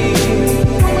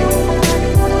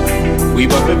 We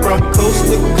bumpin' from coast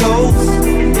to coast,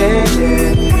 yeah,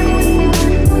 yeah.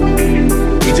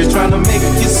 We just tryna make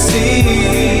you see.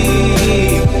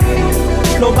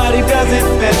 Nobody does it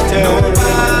better. Nobody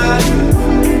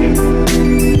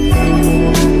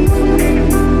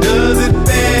does it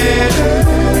better.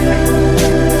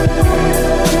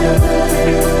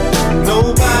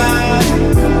 Nobody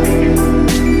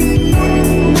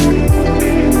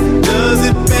does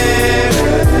it better.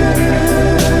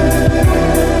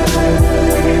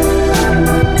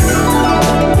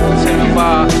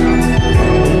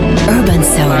 Urban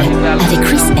Soul avec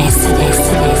Chris S.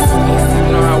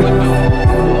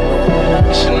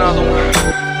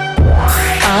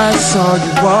 I saw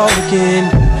you walking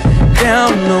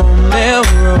down on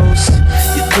Melrose.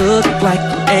 You look like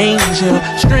an angel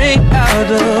straight out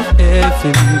of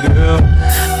heaven, girl.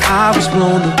 I was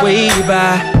blown away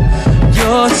by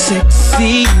your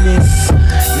sexiness.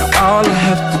 Now all I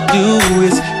have to do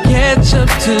is catch up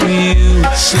to you.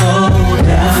 Slow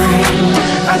down,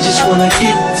 I just wanna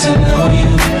get to know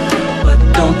you. But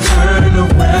don't turn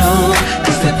around,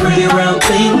 cause that pretty round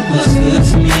thing looks good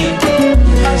to me.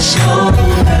 Slow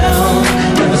down,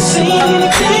 never seen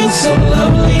anything so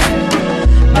lovely.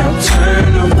 Now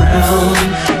turn around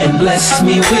and bless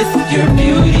me with your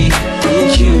beauty,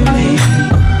 cutie.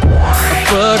 A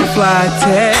butterfly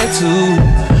tattoo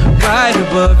right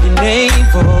above your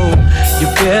navel.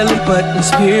 Your belly button's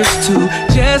pierced too,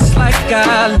 just like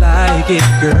I like it,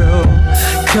 girl.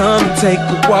 Come take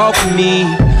a walk with me.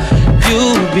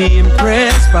 You'll be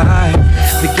impressed by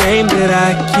the game that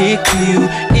I kick you.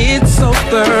 It's so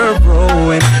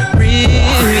thorough and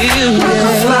real. Like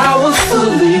a flower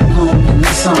fully bloom in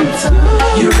the summertime.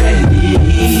 You're ready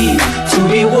to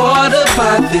be watered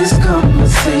by this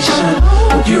conversation.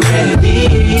 You're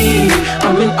ready.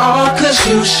 I'm in awe cause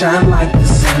you shine like the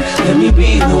sun. Let me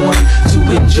be the one to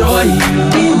enjoy you.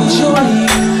 Enjoy you.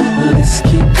 Let's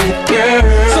keep it, girl.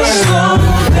 So slow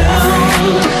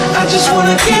down. I just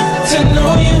wanna get to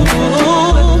know you.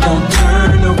 But don't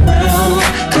turn around,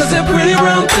 cause that pretty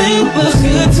round thing looks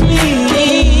good to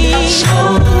me.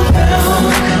 Slow down.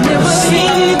 Never seen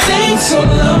anything so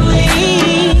lovely.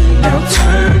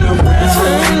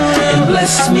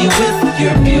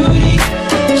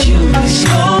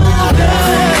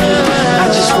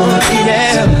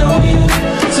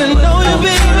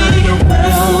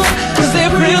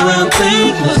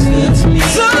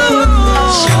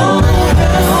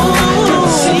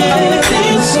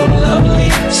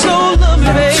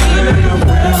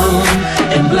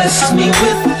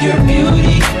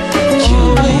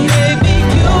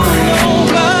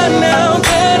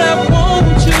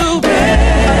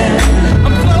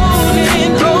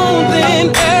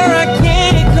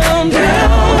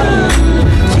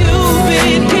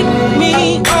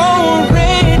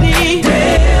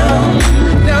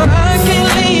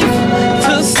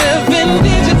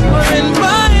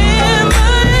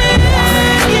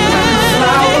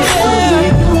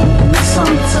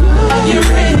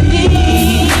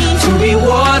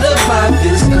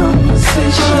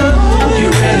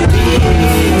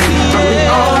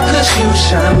 you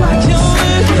shine like the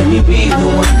sun. Let me be the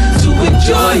one to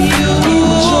enjoy you.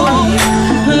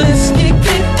 Let's kick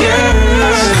it,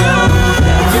 girl.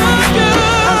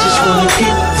 I just wanna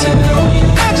get to know you.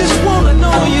 I just wanna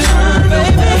know you,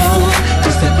 baby.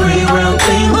 Cause that pretty round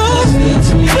thing looks good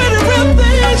to me. Pretty round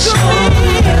thing to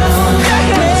me.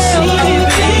 See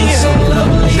anything so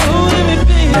lovely.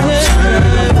 Now turn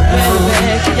around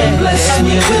and bless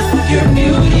me with your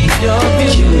beauty, your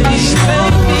beauty,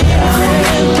 baby.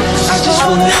 I just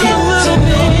wanna get to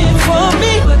know you for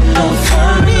me, but don't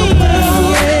turn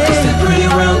around. Cause that pretty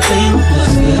round thing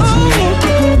looks good to me.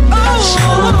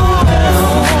 Slow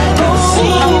down, don't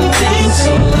see anything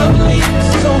so lovely.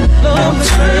 Now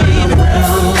turn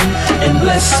around and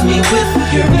bless me with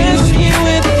your beauty,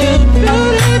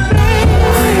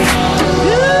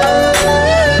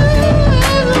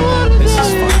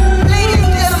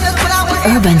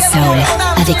 Urban Soul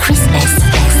avec Chris S.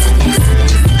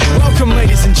 Welcome,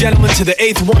 ladies and gentlemen, to the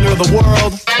eighth wonder of the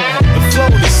world, the flow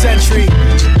of the century,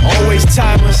 always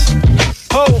timeless.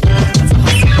 Oh,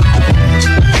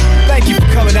 thank you for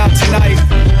coming out tonight.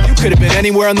 You could have been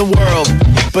anywhere in the world,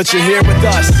 but you're here with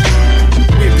us.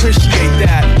 We appreciate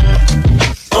that.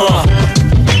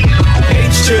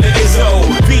 H to the Izzo,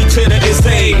 V to the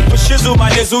Izzy. For shizzle, my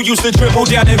nizzle used to dribble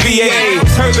down in VA.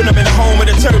 Turbin them in the home of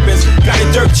the turbans. Got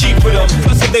it dirt cheap for them.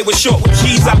 Plus if they were short with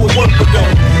cheese, I would work with them.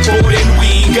 More than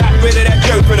we got rid of that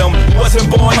dirt for them. Wasn't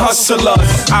born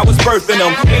hustlers, I was birthing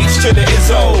them. H to the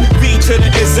Izzo, V to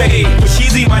the Izzy. For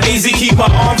cheesy, my kneesy, keep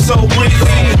my arms so breezy.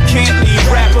 Can't leave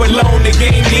rap alone, the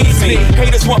game needs me.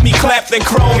 Haters want me clapped and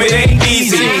chrome, it ain't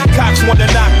easy. Cops wanna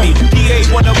knock me, DA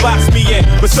wanna box me in.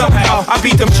 But somehow, I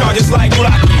beat them charges like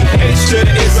Rocky. H to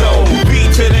the Izzo, B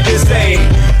to the Izzy.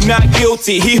 Not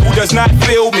guilty, he who does not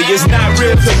feel me is not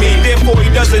real to me. Therefore he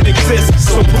doesn't exist,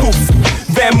 so poof.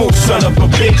 Vamoose, son of a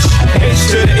bitch.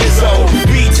 H to the Izzo,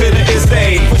 B to the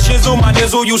Izzy. For shizzle, my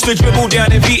nizzle used to dribble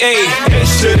down in VA.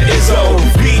 H to the Izzo,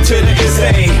 B to the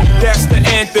Izzy. That's the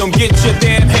anthem, get your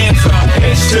damn hands up.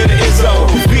 H to the Izzo,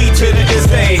 B to the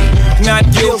Izzy. Not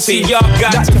guilty, y'all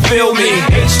got to feel me.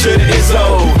 H to the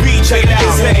Izzo, B to the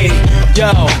Izzy.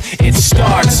 Yo, it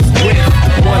starts with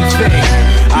one thing.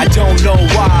 I don't know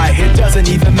why, it doesn't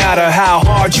even matter how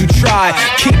hard you try.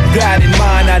 Keep that in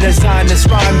mind, I designed this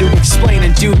rhyme to explain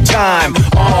in due time.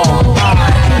 All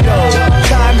I know,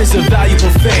 time is a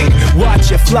valuable thing.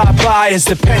 Watch it fly by as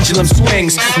the pendulum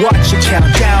swings. Watch it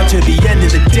count down to the end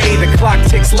of the day. The clock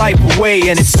ticks life away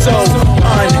and it's so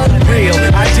unreal.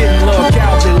 I didn't look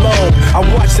out below, I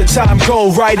watched the time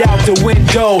go right out the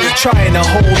window. Trying to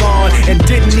hold on and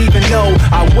didn't even know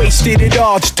I wasted it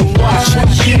all just to watch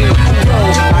you go.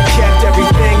 I kept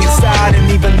everything inside,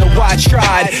 and even though I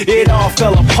tried, it all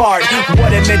fell apart.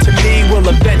 What it meant to me will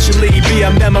eventually be a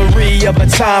memory of a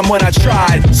time when I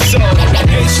tried. So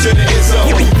H to the Izzo,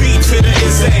 B to the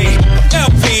Izzy,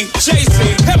 LP,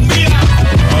 JC, help me out.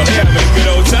 Oh, they having a good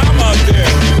old time out there.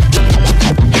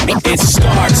 It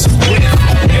starts with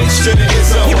H to the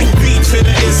Izzo, B to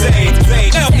the Izzy,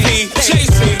 LP,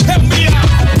 JC, help me out.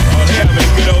 Oh, they having a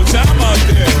good old time out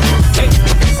there.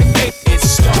 It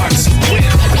starts with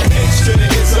H to the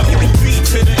Izzo, B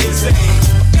to the Izzy,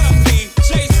 LP,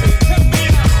 JC, help me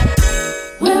out.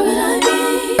 Where would I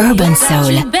be? Urban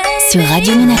Soul sur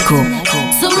Radio Monaco.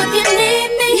 So if you need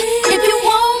me, if you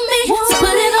want me, so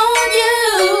put it on you.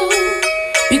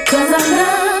 Because I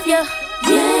love you,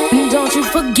 yeah. Don't you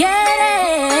forget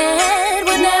it.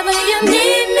 Whenever you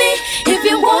need me, if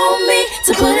you want me,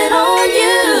 to put it on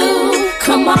you.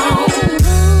 Come on.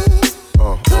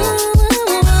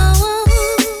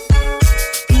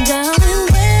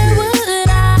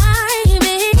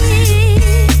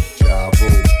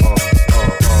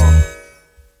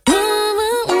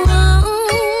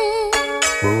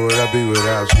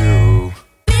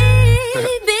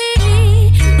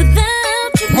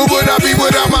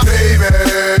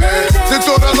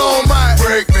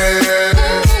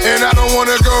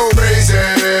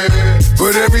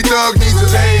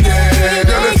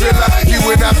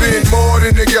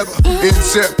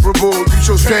 Inseparable, you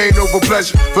chose pain over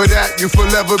pleasure. For that, you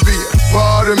forever be a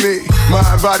part of me.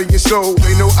 Mind, body, and soul,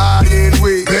 ain't no I in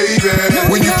we. Baby,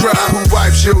 when you cry, who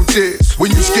wipes your tears?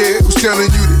 When you scared, who's telling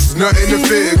you this? Nothing to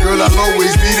fear, girl, I'll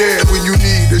always be there. When you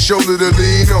need a shoulder to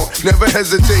lean on, never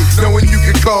hesitate, knowing you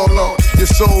can call on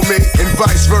your soulmate and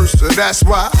vice versa. That's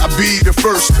why I be the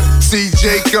first to see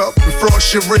Jacob and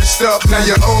frost your wrist up. Now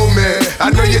you're old man, I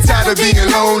know you're tired of being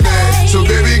lonely. So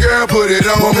baby girl, put it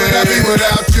on. What would I be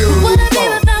without you?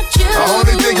 I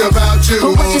only think about you.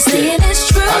 But what you're saying is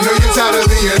true. I know you're tired of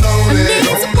being lonely.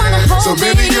 So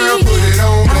baby girl, put it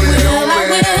on me.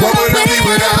 What would I be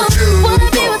without you?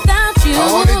 I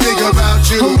only think about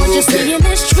you. And what you're saying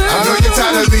is true. I know you're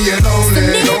tired of being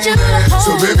lonely.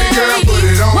 So baby girl, put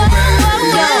it on me.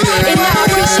 And I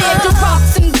appreciate the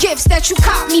rocks and gifts that you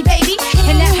caught me, baby.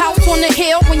 And that house on the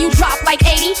hill when you drop like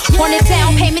 80. On a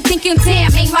down payment thinking,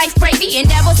 damn, ain't life gravy. And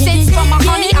ever since from my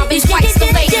honey, I've been twice the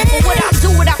lady. But what I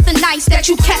do without the nights that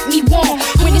you kept me warm.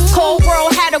 When this cold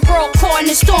world had a girl caught in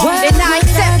the storm. And I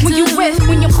accept when you with,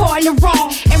 when you're caught in the wrong.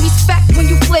 And respect when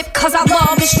you flip, cause our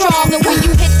love is strong. And when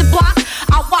you hit the block,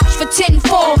 I watch for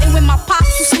tenfold. And when my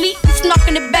pops you sleep, you snuck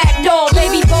in the back door.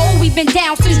 Baby boy, we've been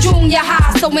down since junior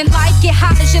high. So when life get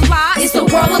hot as July, it's the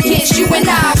world against you and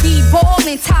I. We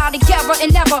ballin', tied together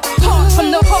and never heart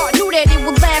from the heart, knew that it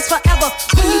would last forever.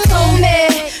 When you told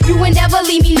me you would never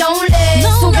leave me lonely.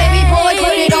 So baby boy,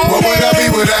 put it on me. What would I be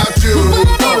without you?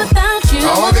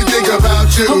 I only think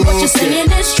about you. What you're saying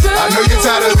is true. I know you're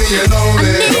tired of being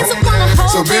lonely.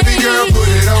 So baby girl, put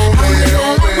it on me.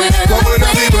 What would I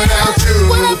be without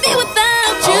you?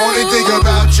 I only think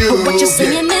about you. What you're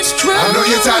saying is true. I know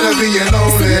you're tired of being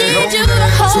lonely.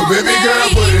 So baby girl,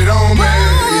 put it on me.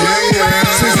 Yeah, yeah.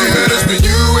 Since we met, it's been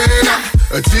you and I.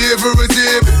 A tear for a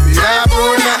tear, baby, eye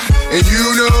for an eye. And you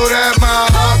know that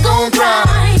my heart gon' cry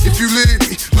if you leave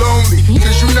me lonely.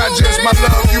 Cause you not just my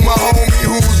love, you my homie.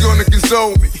 Who's gonna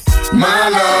console me? My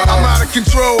love, I'm out of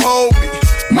control, hold me.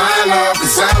 My love,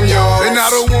 cause I'm yours. And I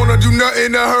don't wanna do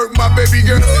nothing to hurt my baby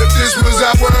girl. If this was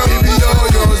our world, it'd be all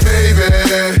yours,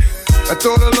 baby. I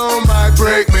thought alone might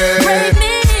break me.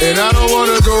 And I don't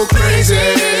wanna go crazy.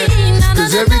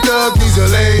 Cause every thug needs a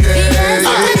lady.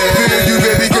 Feeling you,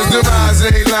 baby, cause the eyes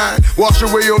ain't lying. Wash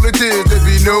away all the tears, there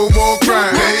be no more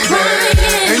crying, baby.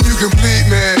 And you complete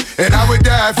me. And I would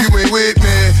die if you ain't with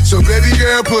me. So baby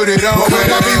girl, put it on. What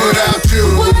would I be without you?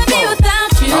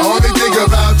 I only think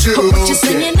about you.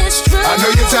 I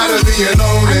know you're tired of being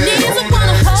lonely.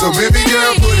 So baby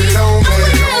girl, put it on me.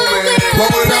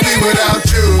 What would I be without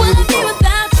you?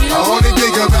 I only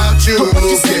think about you.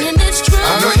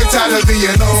 I know you're tired of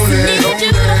being lonely.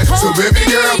 So baby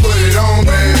girl, put it on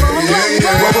me. Yeah,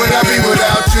 yeah. What would I be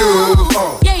without you?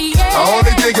 I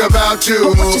only think about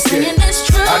you.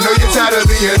 I know you're tired of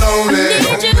being lonely.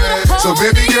 So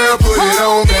baby girl, put it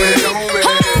on me.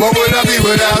 What would I be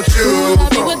without you?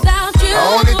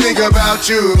 I only think about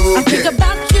you.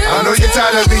 I know you're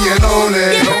tired of being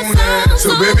lonely.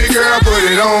 So baby girl, put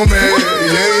it on me.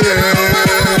 Yeah,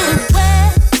 yeah.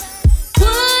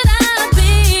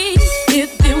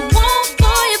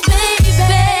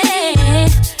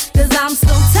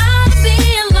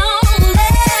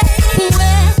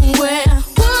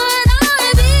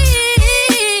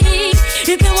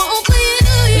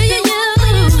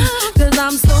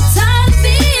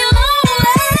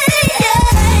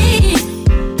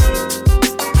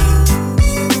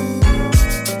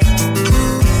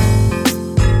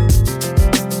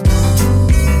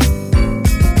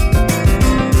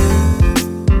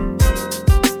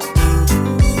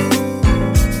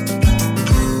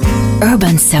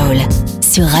 Urban Soul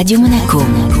sur Radio Monaco.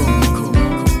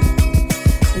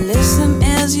 Listen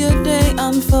as your day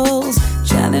unfolds.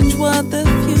 Challenge what the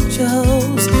future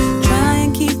holds. Try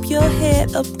and keep your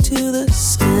head up to the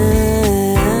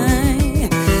sky.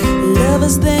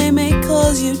 Lovers, they may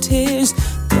cause you tears.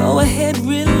 Go ahead,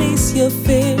 release your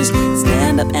fears.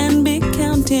 Stand up and be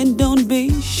counted. Don't be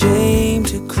ashamed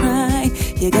to cry.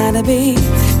 You gotta be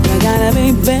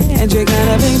bad. You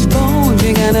gotta be bold.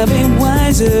 You gotta be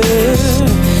wiser.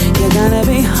 You gotta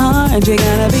be hard. You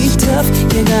gotta be tough.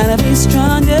 You gotta be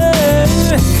stronger.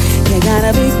 You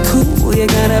gotta be cool. You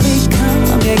gotta be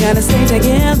calm. You gotta stay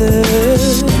together.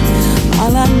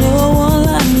 All I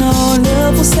know,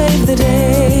 love will save the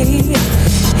day.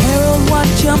 Herald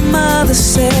what your mother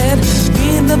said.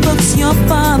 Read the books your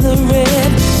father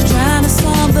read. Trying to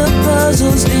solve the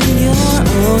puzzles in your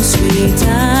own sweet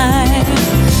time.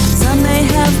 Some may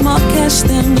have more cash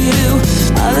than you.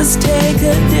 Others take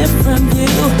a different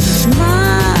view.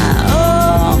 My,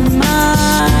 oh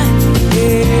my,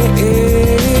 yeah,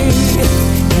 yeah.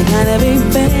 You gotta be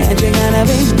bad, you gotta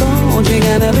be bold, you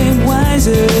gotta be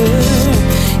wiser.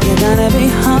 You gotta be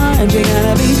hard, you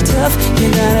gotta be tough, you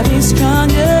gotta be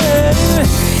stronger.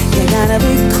 You gotta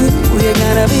be cool, you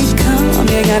gotta be calm,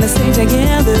 you gotta stay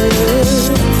together.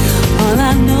 All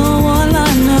I know,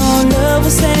 love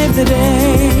will save the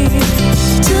day.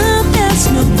 Time asks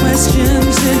no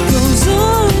questions, it goes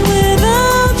on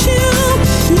without you,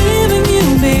 leaving you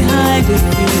behind if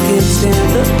you can stand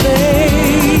the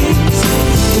pace.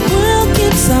 The world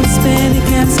keeps on spinning,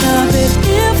 can't stop it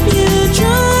if you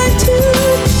try to.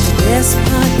 The best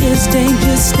part is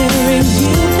danger staring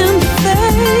you in the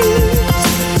face.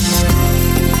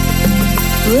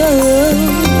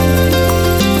 Whoa.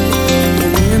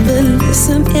 Remember,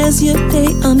 listen as as your day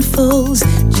unfolds.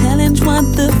 Challenge what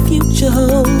the future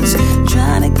holds.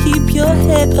 Trying to keep your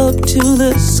head up to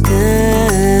the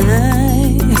sky.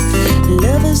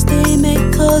 Lovers, they may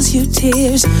cause you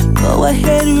tears. Go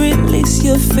ahead, release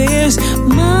your fears.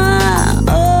 My,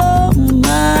 oh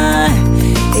my,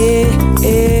 You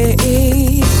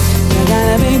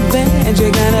gotta be bad,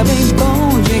 you gotta be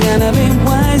bold, you gotta be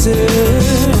wiser.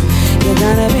 You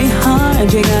gotta be hard,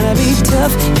 you gotta be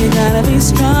tough, you gotta be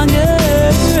stronger.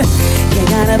 You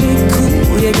gotta be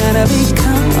cool, you gotta be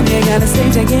calm, you gotta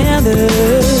stay together.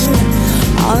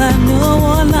 All I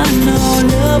know,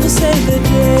 love will save the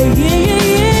day.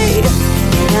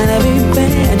 You gotta be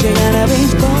bad, you gotta be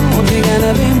bold, you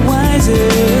gotta be wiser.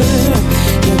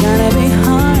 You gotta be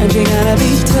hard, you gotta be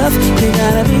tough, you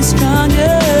gotta be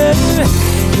stronger.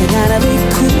 You gotta be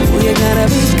cool, you gotta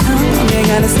be calm, you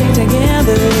gotta stay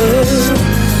together.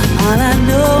 All I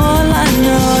know,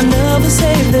 love will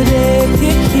save the day.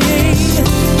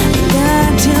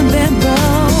 Got to be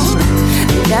bold,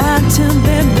 got to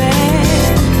be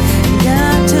bad,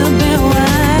 got to be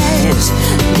wise,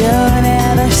 don't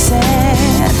ever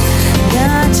sad.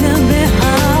 Got to be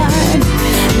hard,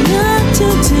 not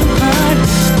too hard.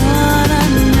 All I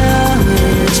know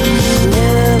is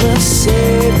love will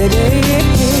save the day.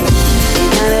 You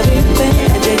gotta be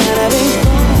bad, you gotta be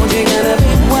bold, you gotta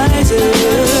be wiser.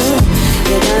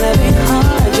 You gotta be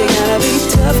hard, you gotta be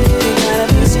tough, you gotta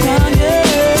be stronger.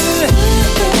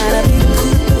 You gotta be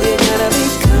cool, you gotta be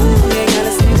calm, you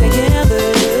gotta stay together.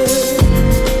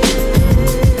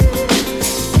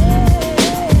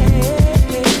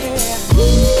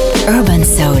 Urban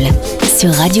Soul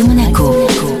sur Radio Monaco.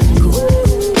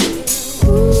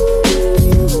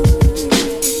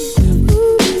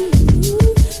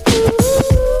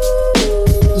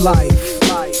 Life,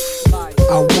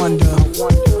 I wonder,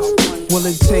 will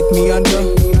it take me under?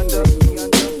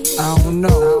 I don't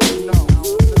know.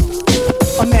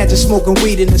 Imagine smoking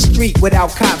weed in the street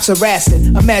without cops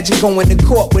harassing. Imagine going to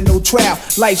court with no trial.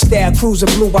 Lifestyle cruising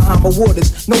blue Bahama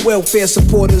waters. No welfare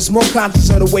supporters. More conscious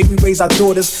of the way we raise our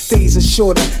daughters. Days are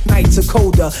shorter, nights are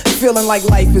colder. Feeling like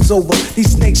life is over.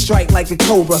 These snakes strike like a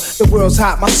cobra. The world's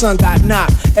hot, my son got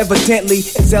knocked. Evidently,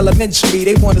 it's elementary.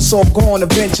 They want us all gone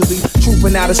eventually.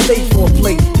 Trooping out of state for a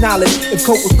plate. Knowledge, if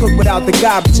coke was cooked without the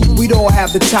garbage, we'd all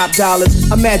have the top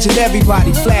dollars. Imagine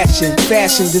everybody flashing.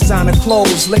 Fashion, designer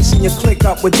clothes. Lacing your click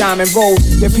up with diamond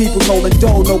rolls. Their people holding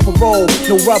dough, no parole,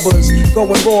 no rubbers.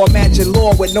 Going raw, imagine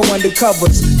law with no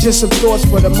undercovers. Just some thoughts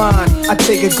for the mind. I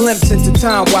take a glimpse into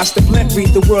time, watch the blimp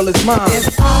read the world is mine.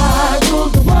 If I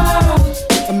ruled the world,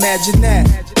 imagine that.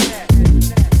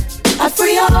 I'd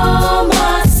free all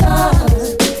my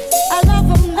sons. I love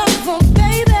them,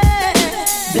 baby.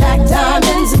 Black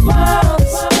diamonds and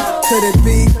pearls. Could it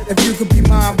be, if you could be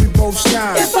mine, we both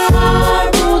shine. If I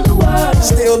ruled the world,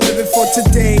 still living for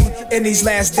today, in these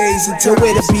last days until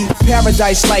it'll be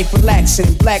paradise life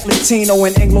relaxing. Black, Latino,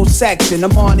 and Anglo-Saxon.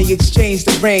 Armani exchange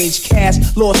the range. Cash,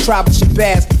 lost tribe of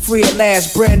Shabazz. Free at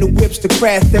last, brand new whips to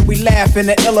crash. Then we laugh in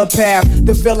the iller path.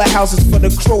 The villa houses for the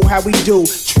crew, how we do.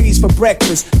 Trees for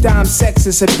breakfast. Dime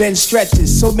sexes have been stretches.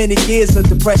 So many years of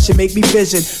depression make me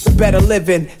vision the better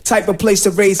living. Type of place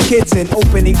to raise kids in.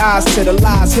 Opening eyes to the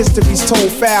lies. History's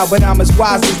told foul, but I'm as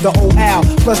wise as the old owl.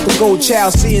 Plus the gold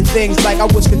child, seeing things like I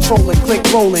was controlling. Click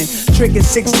rolling. Tricking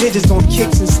 6 digits on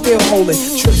kicks and still holding.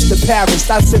 Trips to Paris,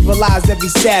 I civilize every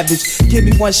savage. Give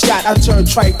me one shot, I turn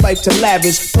trite life to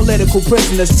lavish. Political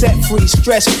prisoners set free,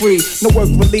 stress free. No work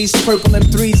release, purple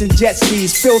M3s and jet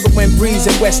skis. Feel the wind breeze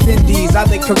in West Indies. I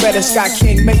think Coretta Scott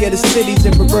King, mayor of the cities,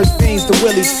 and reverse fiends to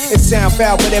Willies. It sound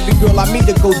foul, but every girl I meet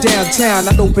to go downtown.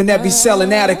 I'd open every cell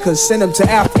in Attica, send them to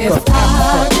Africa. If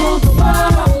I ruled the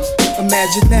world,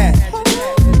 imagine that.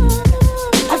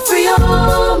 I'd free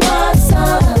all my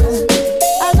sons.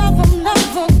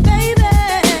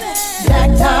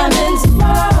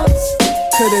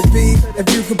 Could it be, if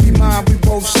you could be mine, we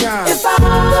both shine. If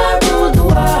I ruled the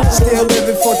world, still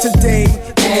living for today,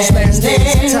 in these last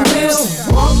days and times.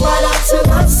 We'll walk right up to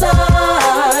the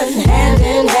sun, hand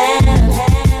in hand.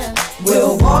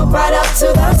 We'll walk right up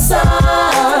to the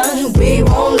sun, we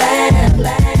won't land.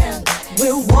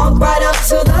 We'll walk right up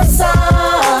to the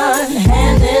sun,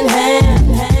 hand in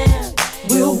hand.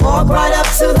 We'll walk right up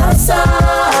to the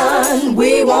sun,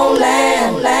 we won't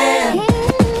land.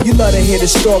 You love to hear the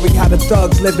story, how the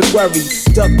thugs live and worry.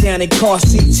 Duck down in car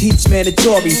seats, heat's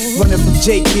mandatory. Running from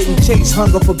Jake, getting chased,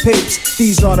 hunger for papes.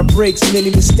 These are the breaks, many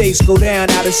mistakes go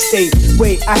down out of state.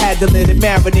 Wait, I had to let it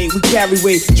marinate. We carry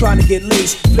weight, trying to get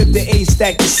laced. Flip the A,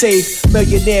 stack the safe.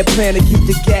 Millionaire plan to keep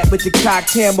the gap with the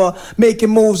cocked hammer.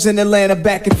 Making moves in Atlanta,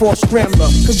 back and forth scrambler.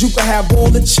 Cause you can have all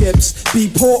the chips, be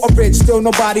poor or rich, still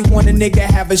nobody want a nigga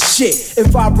have a shit.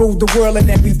 If I ruled the world and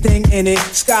everything in it,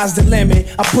 sky's the limit.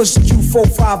 I push the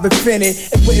Q45 Infinite.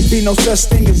 It wouldn't be no such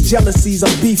thing as jealousies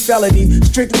or beef felony.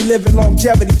 Strictly living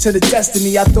longevity to the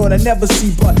destiny I thought I'd never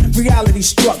see, but reality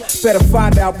struck. Better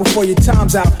find out before your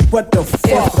time's out. What the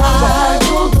fuck? If I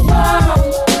ruled the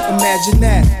world, imagine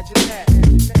that.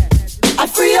 I'd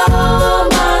free all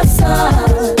my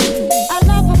sons. I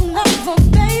love them,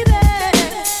 baby.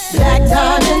 Black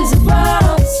diamonds and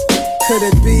pearls. Could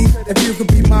it be, if you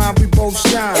could be mine, we both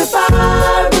shine. If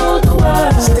I ruled the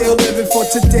world, still living for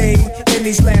today, in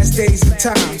these last days and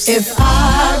times. If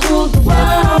I ruled the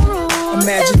world,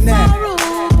 imagine that.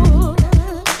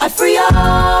 I'd free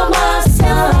all my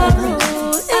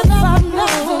sons. I love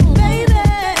them, baby.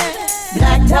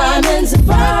 Black diamonds and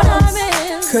pearls.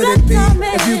 Could it be,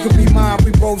 if you could be mine,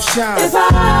 we both shine. If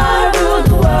I ruled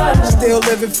the world, still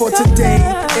living for today,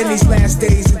 in these last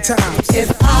days and times.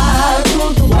 If I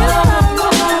ruled the world,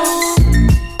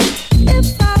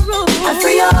 if I ruled, I'd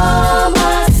free all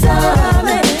my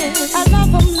sons. I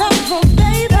love them,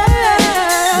 baby.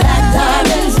 Black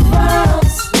diamonds and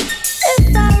pearls.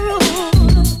 If I ruled the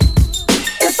world,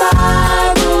 if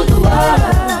I ruled the world.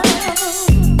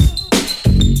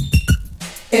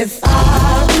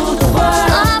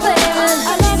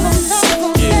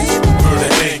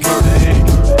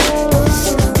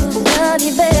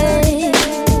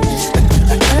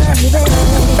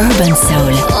 Urban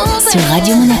Soul sur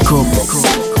Radio Monaco.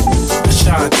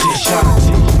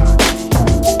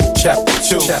 Chapter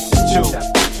 2.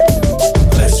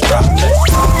 Let's rock.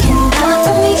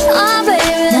 Oh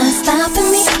baby, not stopping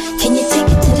me. Can you take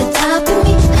it to the top of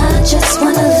me? I just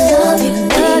wanna love you,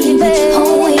 baby.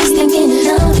 Always thinking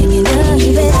of you,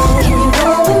 baby. Can you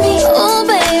roll with me? Oh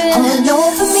baby, all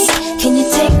over me. Can you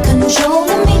take control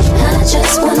of me? I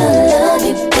just wanna love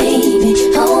you, baby.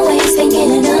 Always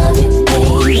thinking of you.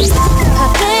 I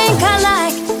think I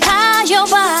like how your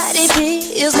body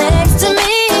feels next to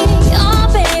me. Oh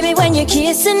baby, when you're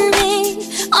kissing me.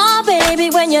 Oh baby,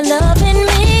 when you're loving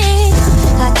me.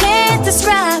 I can't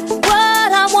describe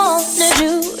what I want to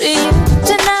do to you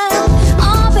tonight.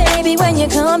 Oh baby, when you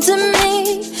come to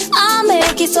me, I'll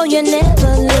make it so you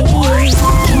never leave.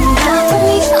 Can you love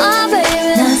me? Oh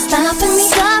baby, not stopping me.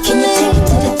 Can you take it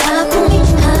to the top of me?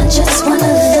 I just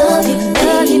wanna love you,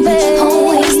 baby.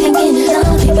 Always thinking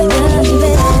of you, baby.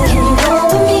 Can you roll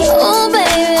with me? Oh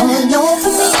baby, all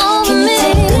over me. Can you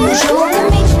take control of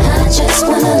me? I just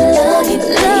wanna love you,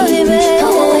 baby.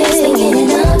 Always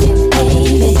thinking of you,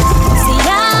 baby. See,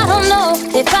 I don't know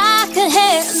if I could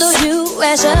handle you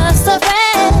as just a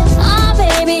friend. Oh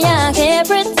baby, I can't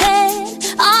pretend.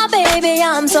 Oh baby,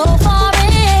 I'm so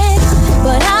foreign,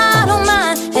 but I don't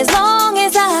mind as long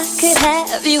as I could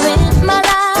have you in